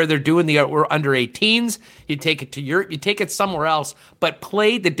move it to where they're doing the under 18s, you take it to Europe, you take it somewhere else, but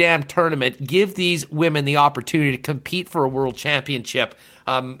play the damn tournament. Give these women the opportunity to compete for a world championship.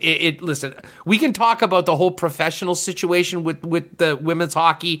 Listen, we can talk about the whole professional situation with the women's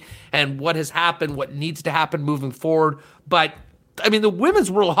hockey and what has happened, what needs to happen moving forward, but the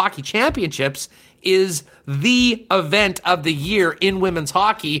Women's World Hockey Championships is the event of the year in women's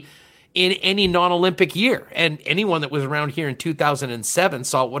hockey in any non-Olympic year. And anyone that was around here in 2007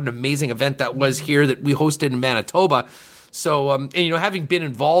 saw what an amazing event that was here that we hosted in Manitoba. So, having been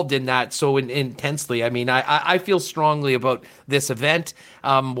involved in that so intensely, I feel strongly about this event,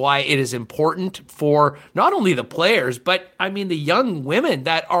 why it is important for not only the players, but, the young women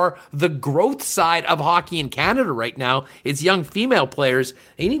that are the growth side of hockey in Canada right now. It's young female players.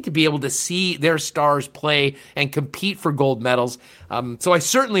 They need to be able to see their stars play and compete for gold medals. So I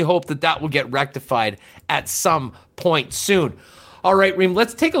certainly hope that will get rectified at some point soon. All right, Reem,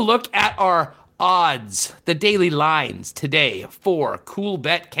 let's take a look at our odds, the daily lines today for Cool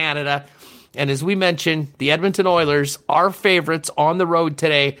Bet Canada. And as we mentioned, the Edmonton Oilers are favorites on the road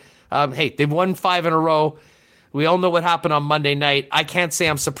today. They've won 5 in a row. We all know what happened on Monday night. I can't say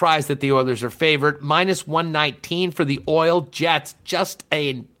I'm surprised that the Oilers are favored. Minus 119 for the Oil Jets, just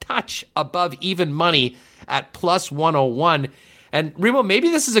a touch above even money at plus 101. And Remo, maybe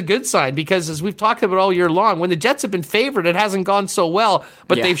this is a good sign because as we've talked about all year long, when the Jets have been favored, it hasn't gone so well,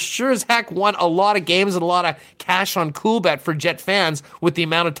 but they've sure as heck won a lot of games and a lot of cash on Cool Bet for Jet fans with the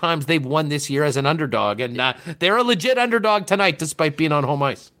amount of times they've won this year as an underdog. And they're a legit underdog tonight despite being on home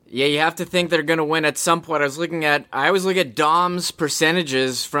ice. Yeah, you have to think they're going to win at some point. I always look at Dom's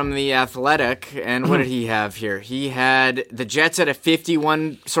percentages from The Athletic, and what did he have here? He had the Jets at a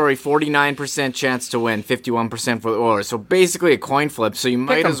 49% chance to win, 51% for the Oilers. So basically a coin flip. So you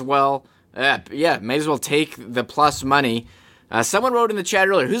might as well, take the plus money. Someone wrote in the chat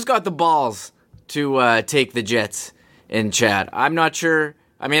earlier, who's got the balls to take the Jets in chat? I'm not sure.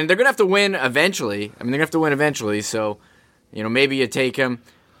 They're going to have to win eventually. So, maybe you take them.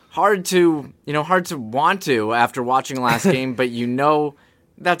 Hard to want to after watching last game, but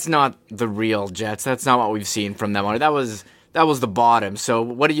that's not the real Jets. That's not what we've seen from them. That was the bottom. So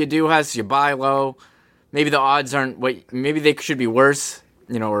what do, Huss? You buy low, maybe the odds aren't what, maybe they should be worse,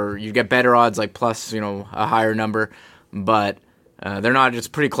 or you get better odds like plus, a higher number, but they're not. It's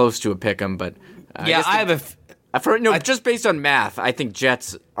pretty close to a pick 'em, but I've heard, just based on math, I think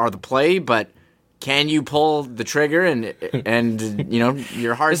Jets are the play, but can you pull the trigger and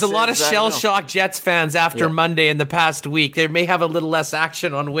your heart? There's a lot of shell-shocked Jets fans after Monday in the past week. They may have a little less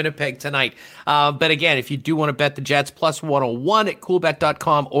action on Winnipeg tonight. But again, if you do want to bet the Jets, plus 101 at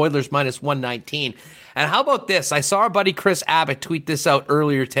coolbet.com, Oilers minus 119. And how about this? I saw our buddy Chris Abbott tweet this out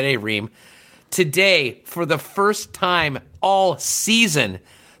earlier today, Reem. Today, for the first time all season,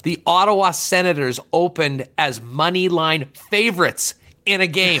 the Ottawa Senators opened as money line favorites in a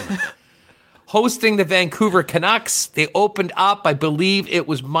game. Hosting the Vancouver Canucks, they opened up, I believe it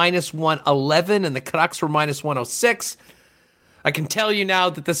was minus 111, and the Canucks were minus 106. I can tell you now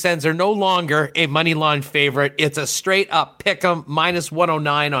that the Sens are no longer a money line favorite. It's a straight-up pick-em, minus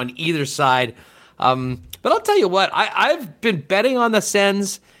 109 on either side. But I'll tell you what, I've been betting on the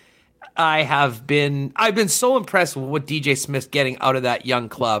Sens. I've been so impressed with what DJ Smith's getting out of that young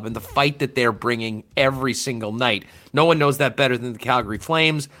club and the fight that they're bringing every single night. No one knows that better than the Calgary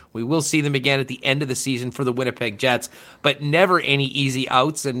Flames. We will see them again at the end of the season for the Winnipeg Jets, but never any easy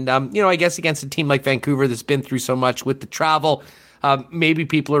outs. And, I guess against a team like Vancouver that's been through so much with the travel, maybe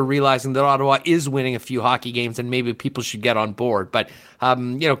people are realizing that Ottawa is winning a few hockey games and maybe people should get on board. But,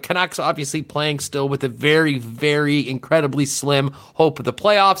 Canucks obviously playing still with a very, very incredibly slim hope of the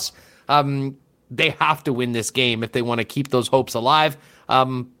playoffs. They have to win this game if they want to keep those hopes alive.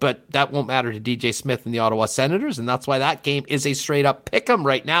 But that won't matter to DJ Smith and the Ottawa Senators, and that's why that game is a straight-up pick-em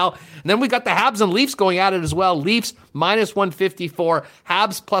right now. And then we got the Habs and Leafs going at it as well. Leafs minus 154,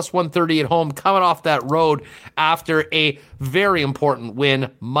 Habs plus 130 at home, coming off that road after a very important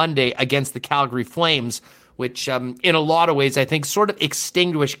win Monday against the Calgary Flames, which in a lot of ways I think sort of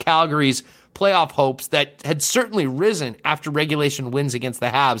extinguished Calgary's playoff hopes that had certainly risen after regulation wins against the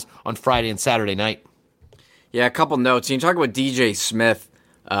Habs on Friday and Saturday night. Yeah, a couple notes. You talk about DJ Smith,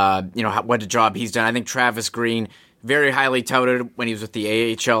 what a job he's done. I think Travis Green, very highly touted when he was with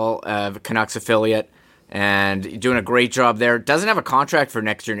the AHL Canucks affiliate, and doing a great job there. Doesn't have a contract for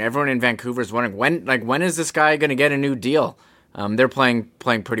next year, and everyone in Vancouver is wondering when is this guy going to get a new deal? They're playing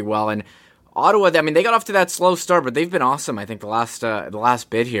pretty well, and Ottawa, they got off to that slow start, but they've been awesome. I think the last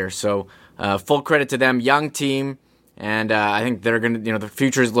bit here. So full credit to them, young team, and I think they're going to, the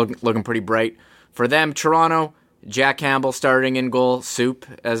future is looking pretty bright for them. Toronto, Jack Campbell starting in goal, Soup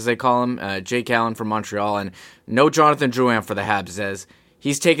as they call him, Jake Allen from Montreal, and no Jonathan Drouin for the Habs, as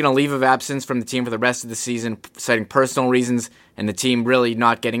he's taken a leave of absence from the team for the rest of the season, citing personal reasons, and the team really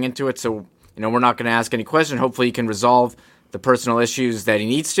not getting into it. So we're not going to ask any question. Hopefully he can resolve the personal issues that he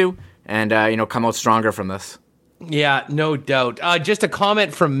needs to, and come out stronger from this. Yeah, no doubt. Just a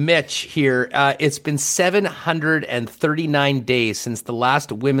comment from Mitch here. It's been 739 days since the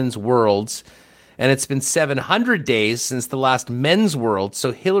last Women's Worlds, and it's been 700 days since the last Men's World,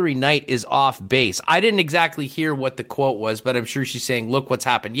 so Hillary Knight is off base. I didn't exactly hear what the quote was, but I'm sure she's saying, look what's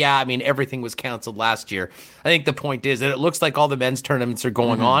happened. Yeah, everything was canceled last year. I think the point is that it looks like all the men's tournaments are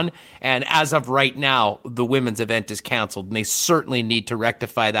going on, and as of right now, the women's event is canceled, and they certainly need to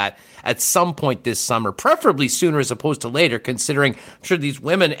rectify that at some point this summer, preferably sooner as opposed to later, considering I'm sure these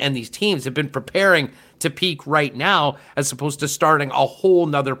women and these teams have been preparing to peak right now as opposed to starting a whole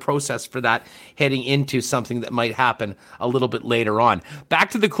nother process for that heading into something that might happen a little bit later on.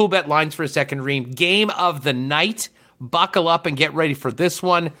 Back to the cool bet lines for a second, Reem. Game of the night. Buckle up and get ready for this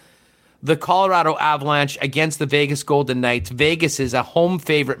one. The Colorado Avalanche against the Vegas Golden Knights. Vegas is a home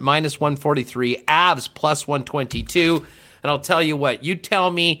favorite, minus 143. Avs plus 122. And I'll tell you what, you tell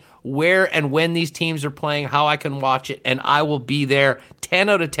me where and when these teams are playing, how I can watch it, and I will be there 10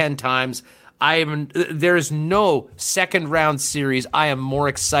 out of 10 times. There is no second round series I am more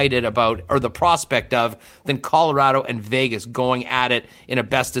excited about, or the prospect of, than Colorado and Vegas going at it in a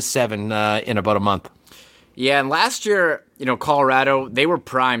best of seven in about a month. Yeah, and last year, Colorado, they were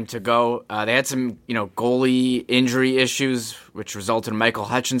primed to go. They had some, goalie injury issues, which resulted in Michael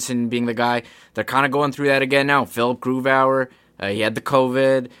Hutchinson being the guy. They're kind of going through that again now. Philip Grubauer, he had the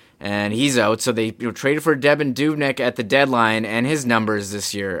COVID, and he's out. So they traded for Devin Dubnyk at the deadline, and his numbers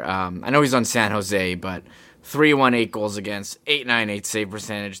this year, I know he's on San Jose, but 3.18 goals against, 8.98 save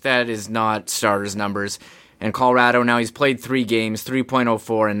percentage. That is not starters numbers. And Colorado, now he's played 3 games,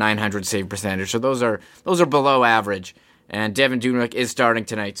 3.04 and 900 save percentage. So those are below average. And Devin Dubnyk is starting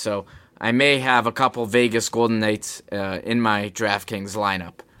tonight, so I may have a couple Vegas Golden Knights in my DraftKings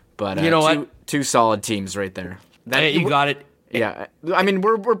lineup. But you know what? Two solid teams right there. You got it. Yeah,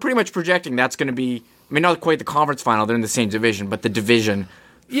 we're pretty much projecting that's going to be, not quite the conference final. They're in the same division, but the division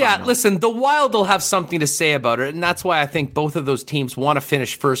Yeah, final. listen, the Wild will have something to say about it, and that's why I think both of those teams want to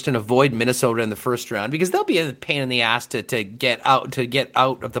finish first and avoid Minnesota in the first round, because they'll be a pain in the ass to get out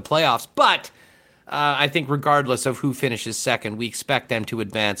of the playoffs. But I think regardless of who finishes second, we expect them to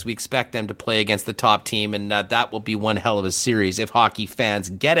advance. We expect them to play against the top team, and that will be one hell of a series if hockey fans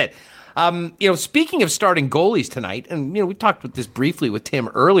get it. Speaking of starting goalies tonight, and we talked about this briefly with Tim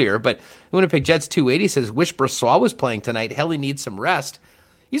earlier, but Winnipeg Jets 280 says wish Brossoit was playing tonight. Hell, he needs some rest.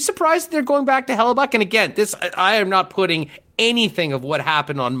 You surprised that they're going back to Hellebuck? And again, I am not putting anything of what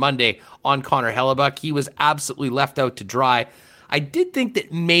happened on Monday on Connor Hellebuck. He was absolutely left out to dry. I did think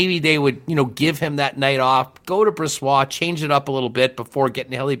that maybe they would, give him that night off, go to Brossoit, change it up a little bit before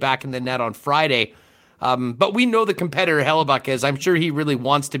getting Helly back in the net on Friday. But we know the competitor Hellebuck is. I'm sure he really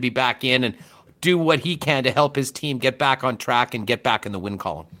wants to be back in and do what he can to help his team get back on track and get back in the win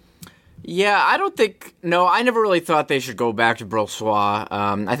column. Yeah, I never really thought they should go back to Brossoit.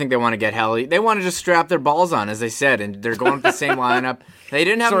 I think they want to get Helly. They want to just strap their balls on, as they said, and they're going with the same lineup. They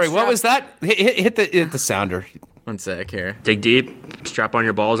didn't have. Sorry, what was that? Hit the sounder. One sec here. Dig deep, strap on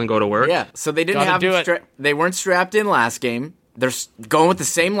your balls, and go to work. Yeah, so they didn't have. They weren't strapped in last game. They're going with the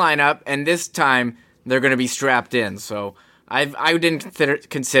same lineup, and this time they're going to be strapped in. So I didn't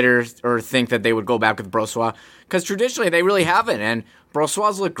consider or think that they would go back with Brossoit, because traditionally they really haven't. And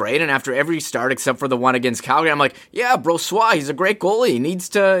Brossoit's looked great, and after every start except for the one against Calgary, I'm like, yeah, Brossoit, he's a great goalie. He needs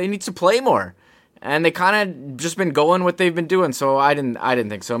to play more. And they kind of just been going what they've been doing. So I didn't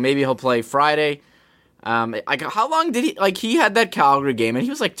think so. Maybe he'll play Friday. How long did he had that Calgary game, and he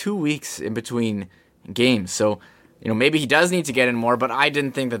was like 2 weeks in between games. So maybe he does need to get in more, but I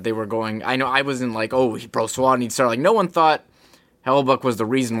didn't think that they were going. I know I wasn't like, oh, Brossoit needs to start. Like, no one thought Hellebuck was the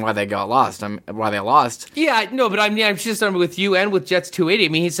reason why they got lost. Why they lost. Yeah, no, but I'm just with you and with Jets 280. I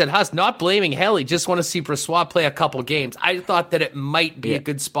mean, he said, Huss, not blaming Helly, just want to see Brossoit play a couple games. I thought that it might be a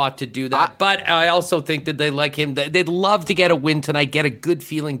good spot to do that, but I also think that they like him. They'd love to get a win tonight, get a good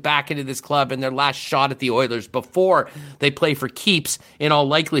feeling back into this club and their last shot at the Oilers before they play for keeps, in all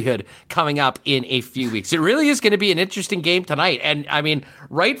likelihood, coming up in a few weeks. It really is going to be an interesting game tonight. And, I mean,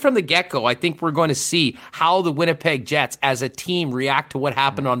 right from the get-go, I think we're going to see how the Winnipeg Jets as a team react to what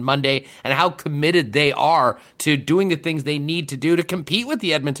happened on Monday and how committed they are to doing the things they need to do to compete with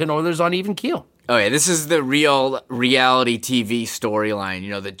the Edmonton Oilers on even keel. Oh yeah, this is the real reality TV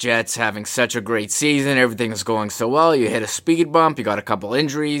storyline. The Jets having such a great season, everything's going so well. You hit a speed bump, you got a couple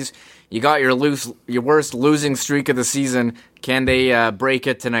injuries, you got your worst losing streak of the season. Can they break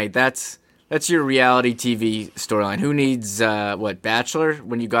it tonight? That's your reality TV storyline. Who needs, Bachelor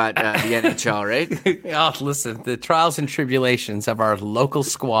when you got the NHL, right? Oh, listen, the trials and tribulations of our local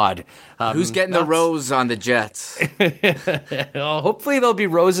squad. Who's getting the rose on the Jets? Well, hopefully there'll be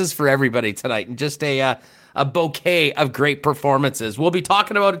roses for everybody tonight and just a bouquet of great performances. We'll be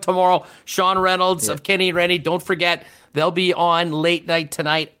talking about it tomorrow. Sean Reynolds of Kenny and Rennie. Don't forget, they'll be on late night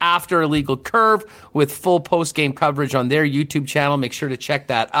tonight after Illegal Curve with full post-game coverage on their YouTube channel. Make sure to check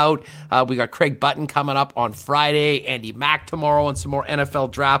that out. We got Craig Button coming up on Friday, Andy Mack tomorrow, and some more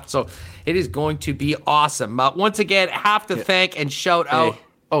NFL draft. So it is going to be awesome. Once again, have to thank and shout out.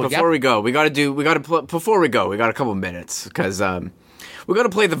 Before we go, we got a couple minutes because we got to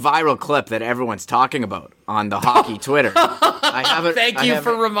play the viral clip that everyone's talking about on the hockey Twitter. Thank you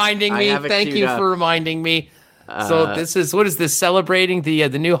for reminding me. So this is, what is this, celebrating the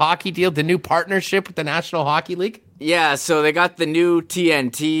new hockey deal, the new partnership with the National Hockey League? Yeah, so they got the new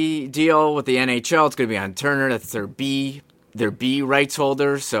TNT deal with the NHL. It's going to be on Turner. That's their B rights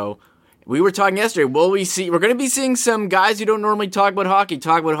holder. So we were talking yesterday. We're going to be seeing some guys who don't normally talk about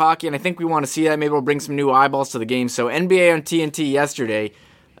hockey, and I think we want to see that. Maybe we'll bring some new eyeballs to the game. So NBA on TNT yesterday,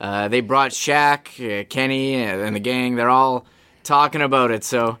 they brought Shaq, Kenny, and the gang. They're all talking about it.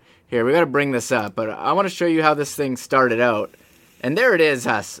 So here, we got to bring this up, but I want to show you how this thing started out. And there it is,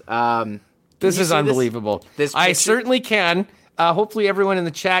 Huss. This is unbelievable. I certainly can. Hopefully everyone in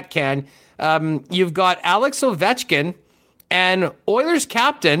the chat can. You've got Alex Ovechkin and Oilers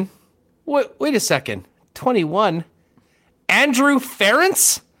captain, wait a second, 21, Andrew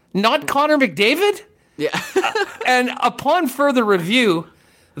Ference, not Connor McDavid? Yeah. And upon further review,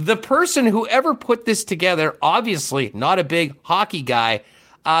 the person who ever put this together, obviously not a big hockey guy,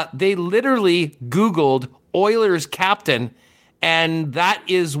 they literally Googled Oilers captain, and that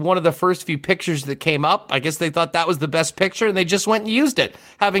is one of the first few pictures that came up. I guess they thought that was the best picture, and they just went and used it,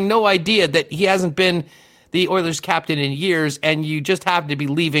 having no idea that he hasn't been the Oilers captain in years, and you just happen to be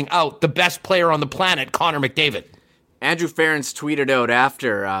leaving out the best player on the planet, Connor McDavid. Andrew Ference tweeted out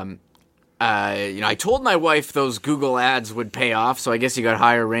after, I told my wife those Google ads would pay off, so I guess he got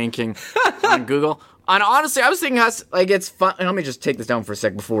higher ranking on Google. And honestly, I was thinking it's fun. Let me just take this down for a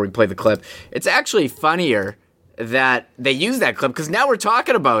sec before we play the clip. It's actually funnier that they use that clip because now we're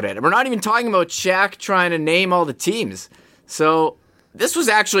talking about it. We're not even talking about Shaq trying to name all the teams. So this was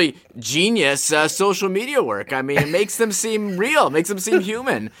actually genius social media work. I mean, it makes them seem real, makes them seem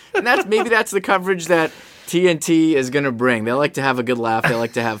human. And maybe that's the coverage that TNT is going to bring. They like to have a good laugh. They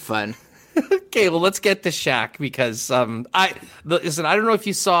like to have fun. Okay, well, let's get to Shaq because listen, I don't know if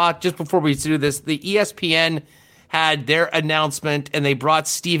you saw just before we do this, the ESPN had their announcement and they brought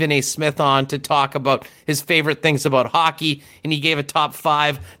Stephen A. Smith on to talk about his favorite things about hockey, and he gave a top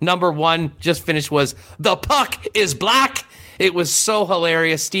 5. Number 1 just finished was "The puck is black." It was so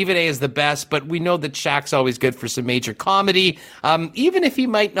hilarious. Stephen A. is the best, but we know that Shaq's always good for some major comedy, even if he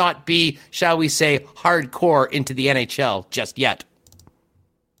might not be, shall we say, hardcore into the NHL just yet.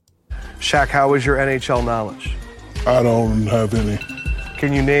 Shaq, how is your NHL knowledge? I don't have any.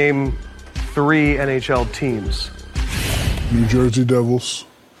 Can you name 3 NHL teams? New Jersey Devils,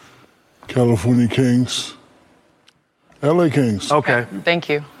 California Kings, LA Kings. Okay. Thank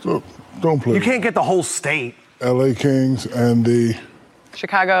you. So don't play. You can't get the whole state. LA Kings and the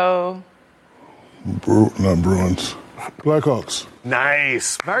Chicago. not Bruins. Blackhawks.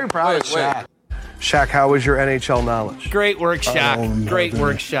 Nice. Very proud of Shaq. Shaq, how is your NHL knowledge? Great work, Shaq. Great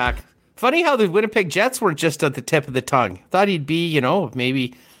work, Shaq. Funny how the Winnipeg Jets were just at the tip of the tongue. Thought he'd be,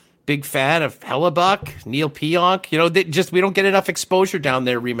 maybe big fan of Hellebuck, Neil Pionk. We don't get enough exposure down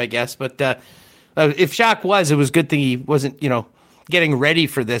there, Reem, I guess. But if Shaq was, it was a good thing he wasn't, getting ready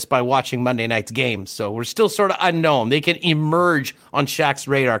for this by watching Monday night's game. So we're still sort of unknown. They can emerge on Shaq's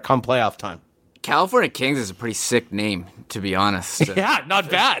radar come playoff time. California Kings is a pretty sick name, to be honest. Yeah, not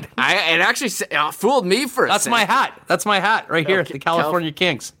bad. It actually fooled me for a That's second. my hat. That's my hat right here, the California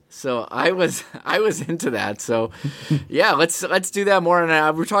Kings. So I was into that. So yeah, let's do that more.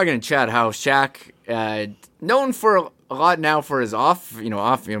 And we're talking in chat how Shaq, known for a lot now for his off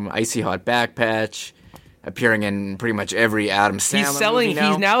icy hot back patch, appearing in pretty much every Adam Sandler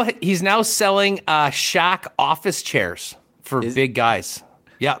movie. He's now selling Shaq office chairs for big guys.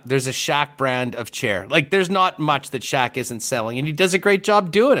 Yeah, there's a Shaq brand of chair. There's not much that Shaq isn't selling, and he does a great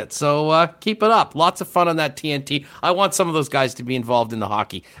job doing it. So keep it up. Lots of fun on that TNT. I want some of those guys to be involved in the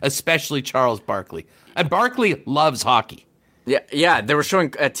hockey, especially Charles Barkley. And Barkley loves hockey. Yeah. They were showing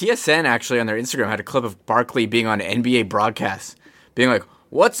TSN actually on their Instagram had a clip of Barkley being on NBA broadcasts, being like,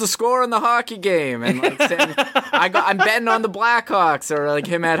 "What's the score in the hockey game?" And saying, I'm betting on the Blackhawks, or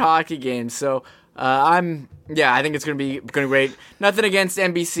him at hockey games. So I think it's going to be great. Nothing against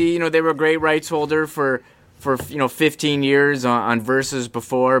NBC. They were a great rights holder for 15 years on Versus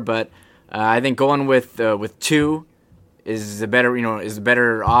before, but I think going with 2 is the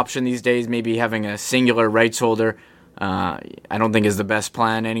better option these days. Maybe having a singular rights holder, I don't think is the best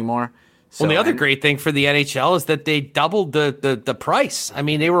plan anymore. So, the other great thing for the NHL is that they doubled the price. I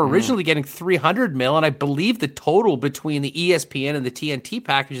mean, they were originally getting $300 million, and I believe the total between the ESPN and the TNT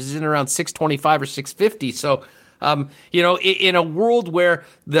packages is in around $625 or $650. So, in a world where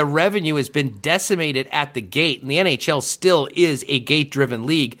the revenue has been decimated at the gate, and the NHL still is a gate-driven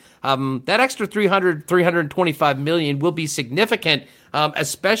league, that extra $325 million will be significant,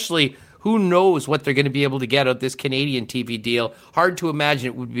 especially. Who knows what they're going to be able to get out of this Canadian TV deal? Hard to imagine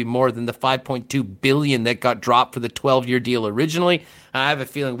it would be more than the $5.2 billion that got dropped for the 12-year deal originally. I have a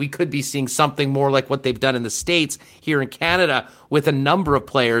feeling we could be seeing something more like what they've done in the States here in Canada with a number of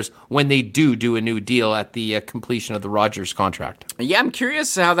players when they do a new deal at the completion of the Rogers contract. Yeah, I'm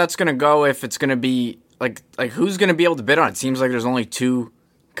curious how that's going to go. If it's going to be like who's going to be able to bid on it? It seems like there's only 2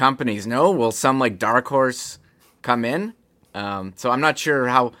 companies. No, will some Dark Horse come in? So I'm not sure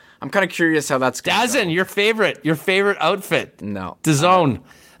how. I'm kind of curious how that's going to go. Dazen, your favorite outfit. No. DAZN.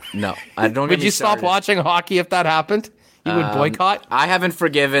 No. I don't. Would you stop watching hockey if that happened? You would boycott? I haven't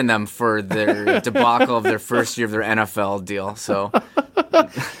forgiven them for their debacle of their first year of their NFL deal. So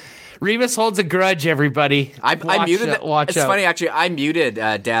Remus holds a grudge, everybody. I muted it. It's funny, actually. I muted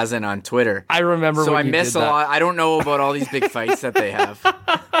Dazen on Twitter. I remember so when I miss a lot. I don't know about all these big fights that they have.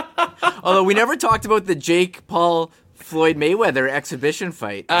 Although we never talked about the Jake Paul Floyd Mayweather exhibition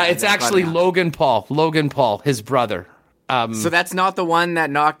fight. It's actually Logan Paul, his brother. So that's not the one that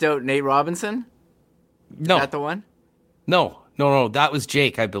knocked out Nate Robinson? No. Is that the one? No. That was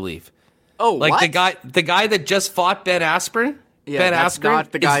Jake, I believe. Oh, what? the guy that just fought Ben Askren? Yeah, Ben that's Askren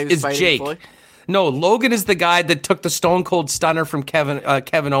not the guy who's is fighting Jake. Floyd? No, Logan is the guy that took the Stone Cold Stunner from Kevin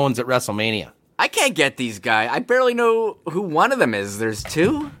Owens at WrestleMania. I can't get these guys. I barely know who one of them is. There's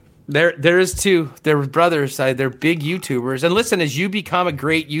 2? There is 2. They're brothers. They're big YouTubers. And listen, as you become a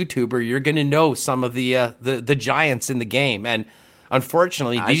great YouTuber, you're going to know some of the giants in the game. And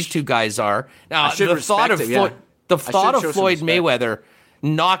Unfortunately, these two guys are. Now, the thought of Floyd Mayweather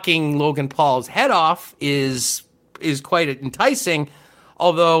knocking Logan Paul's head off is quite enticing,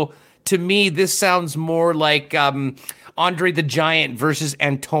 although to me this sounds more like Andre the Giant versus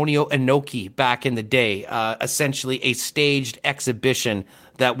Antonio Inoki back in the day, essentially a staged exhibition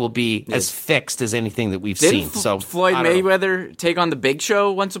that will be as fixed as anything that we've seen. So Floyd Mayweather take on the Big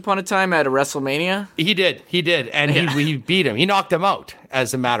Show once upon a time at a WrestleMania? He did, and he beat him. He knocked him out,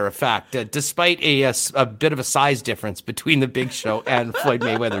 as a matter of fact, despite a bit of a size difference between the Big Show and Floyd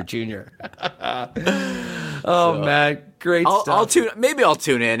Mayweather Jr. Man, great stuff. I'll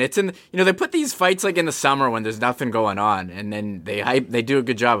tune in. It's in, they put these fights like in the summer when there's nothing going on, and then they do a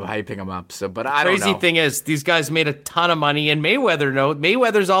good job of hyping them up. So, but I don't know. Crazy thing is, these guys made a ton of money, and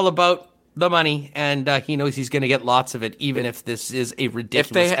Mayweather's all about the money, and he knows he's going to get lots of it, even if this is a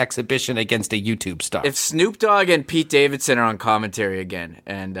ridiculous exhibition against a YouTube star. If Snoop Dogg and Pete Davidson are on commentary again,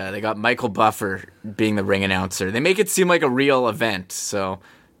 and they got Michael Buffer being the ring announcer, they make it seem like a real event. So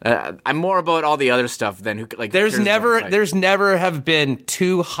I'm more about all the other stuff than who. Like, there's never have been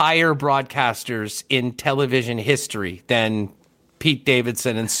two higher broadcasters in television history than Pete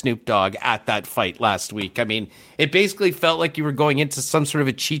Davidson and Snoop Dogg at that fight last week. I mean, it basically felt like you were going into some sort of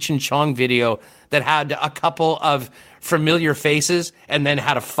a Cheech and Chong video that had a couple of familiar faces and then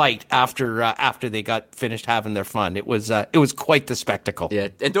had a fight after they got finished having their fun. It was quite the spectacle. Yeah,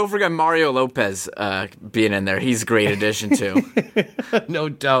 and don't forget Mario Lopez being in there. He's a great addition too. No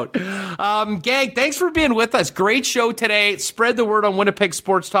doubt. Gang, thanks for being with us. Great show today. Spread the word on Winnipeg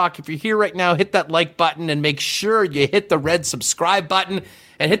Sports Talk. If you're here right now, hit that like button and make sure you hit the red subscribe button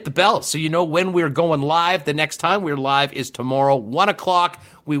and hit the bell so you know when we're going live. The next time we're live is tomorrow, 1 o'clock.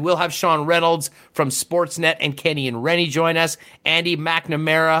 We will have Sean Reynolds from Sportsnet and Kenny and Rennie join us. Andy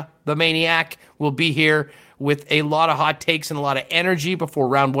McNamara, the Maniac, will be here with a lot of hot takes and a lot of energy before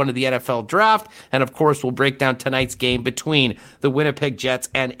round 1 of the NFL draft. And, of course, we'll break down tonight's game between the Winnipeg Jets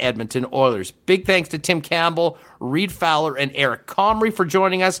and Edmonton Oilers. Big thanks to Tim Campbell, Reid Fowler, and Eric Comrie for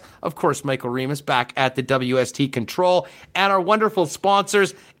joining us. Of course, Michael Remus back at the WST Control. And our wonderful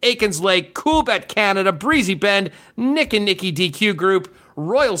sponsors, Aikens Lake, Coolbet Canada, Breezy Bend, Nick and Nicky DQ Group,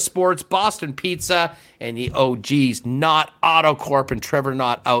 Royal Sports, Boston Pizza, and the OGs, Not AutoCorp, and Trevor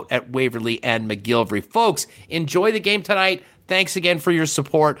Not out at Waverly and McGillivray. Folks, enjoy the game tonight. Thanks again for your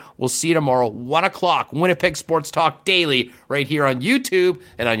support. We'll see you tomorrow, 1 o'clock, Winnipeg Sports Talk Daily, right here on YouTube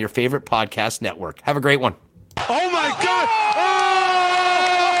and on your favorite podcast network. Have a great one. Oh, my God!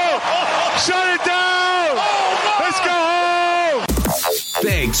 Oh! Shut it down! Let's go home!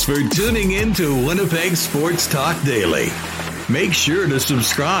 Thanks for tuning in to Winnipeg Sports Talk Daily. Make sure to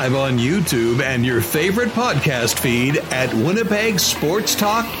subscribe on YouTube and your favorite podcast feed at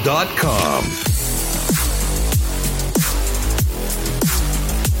winnipegsportstalk.com.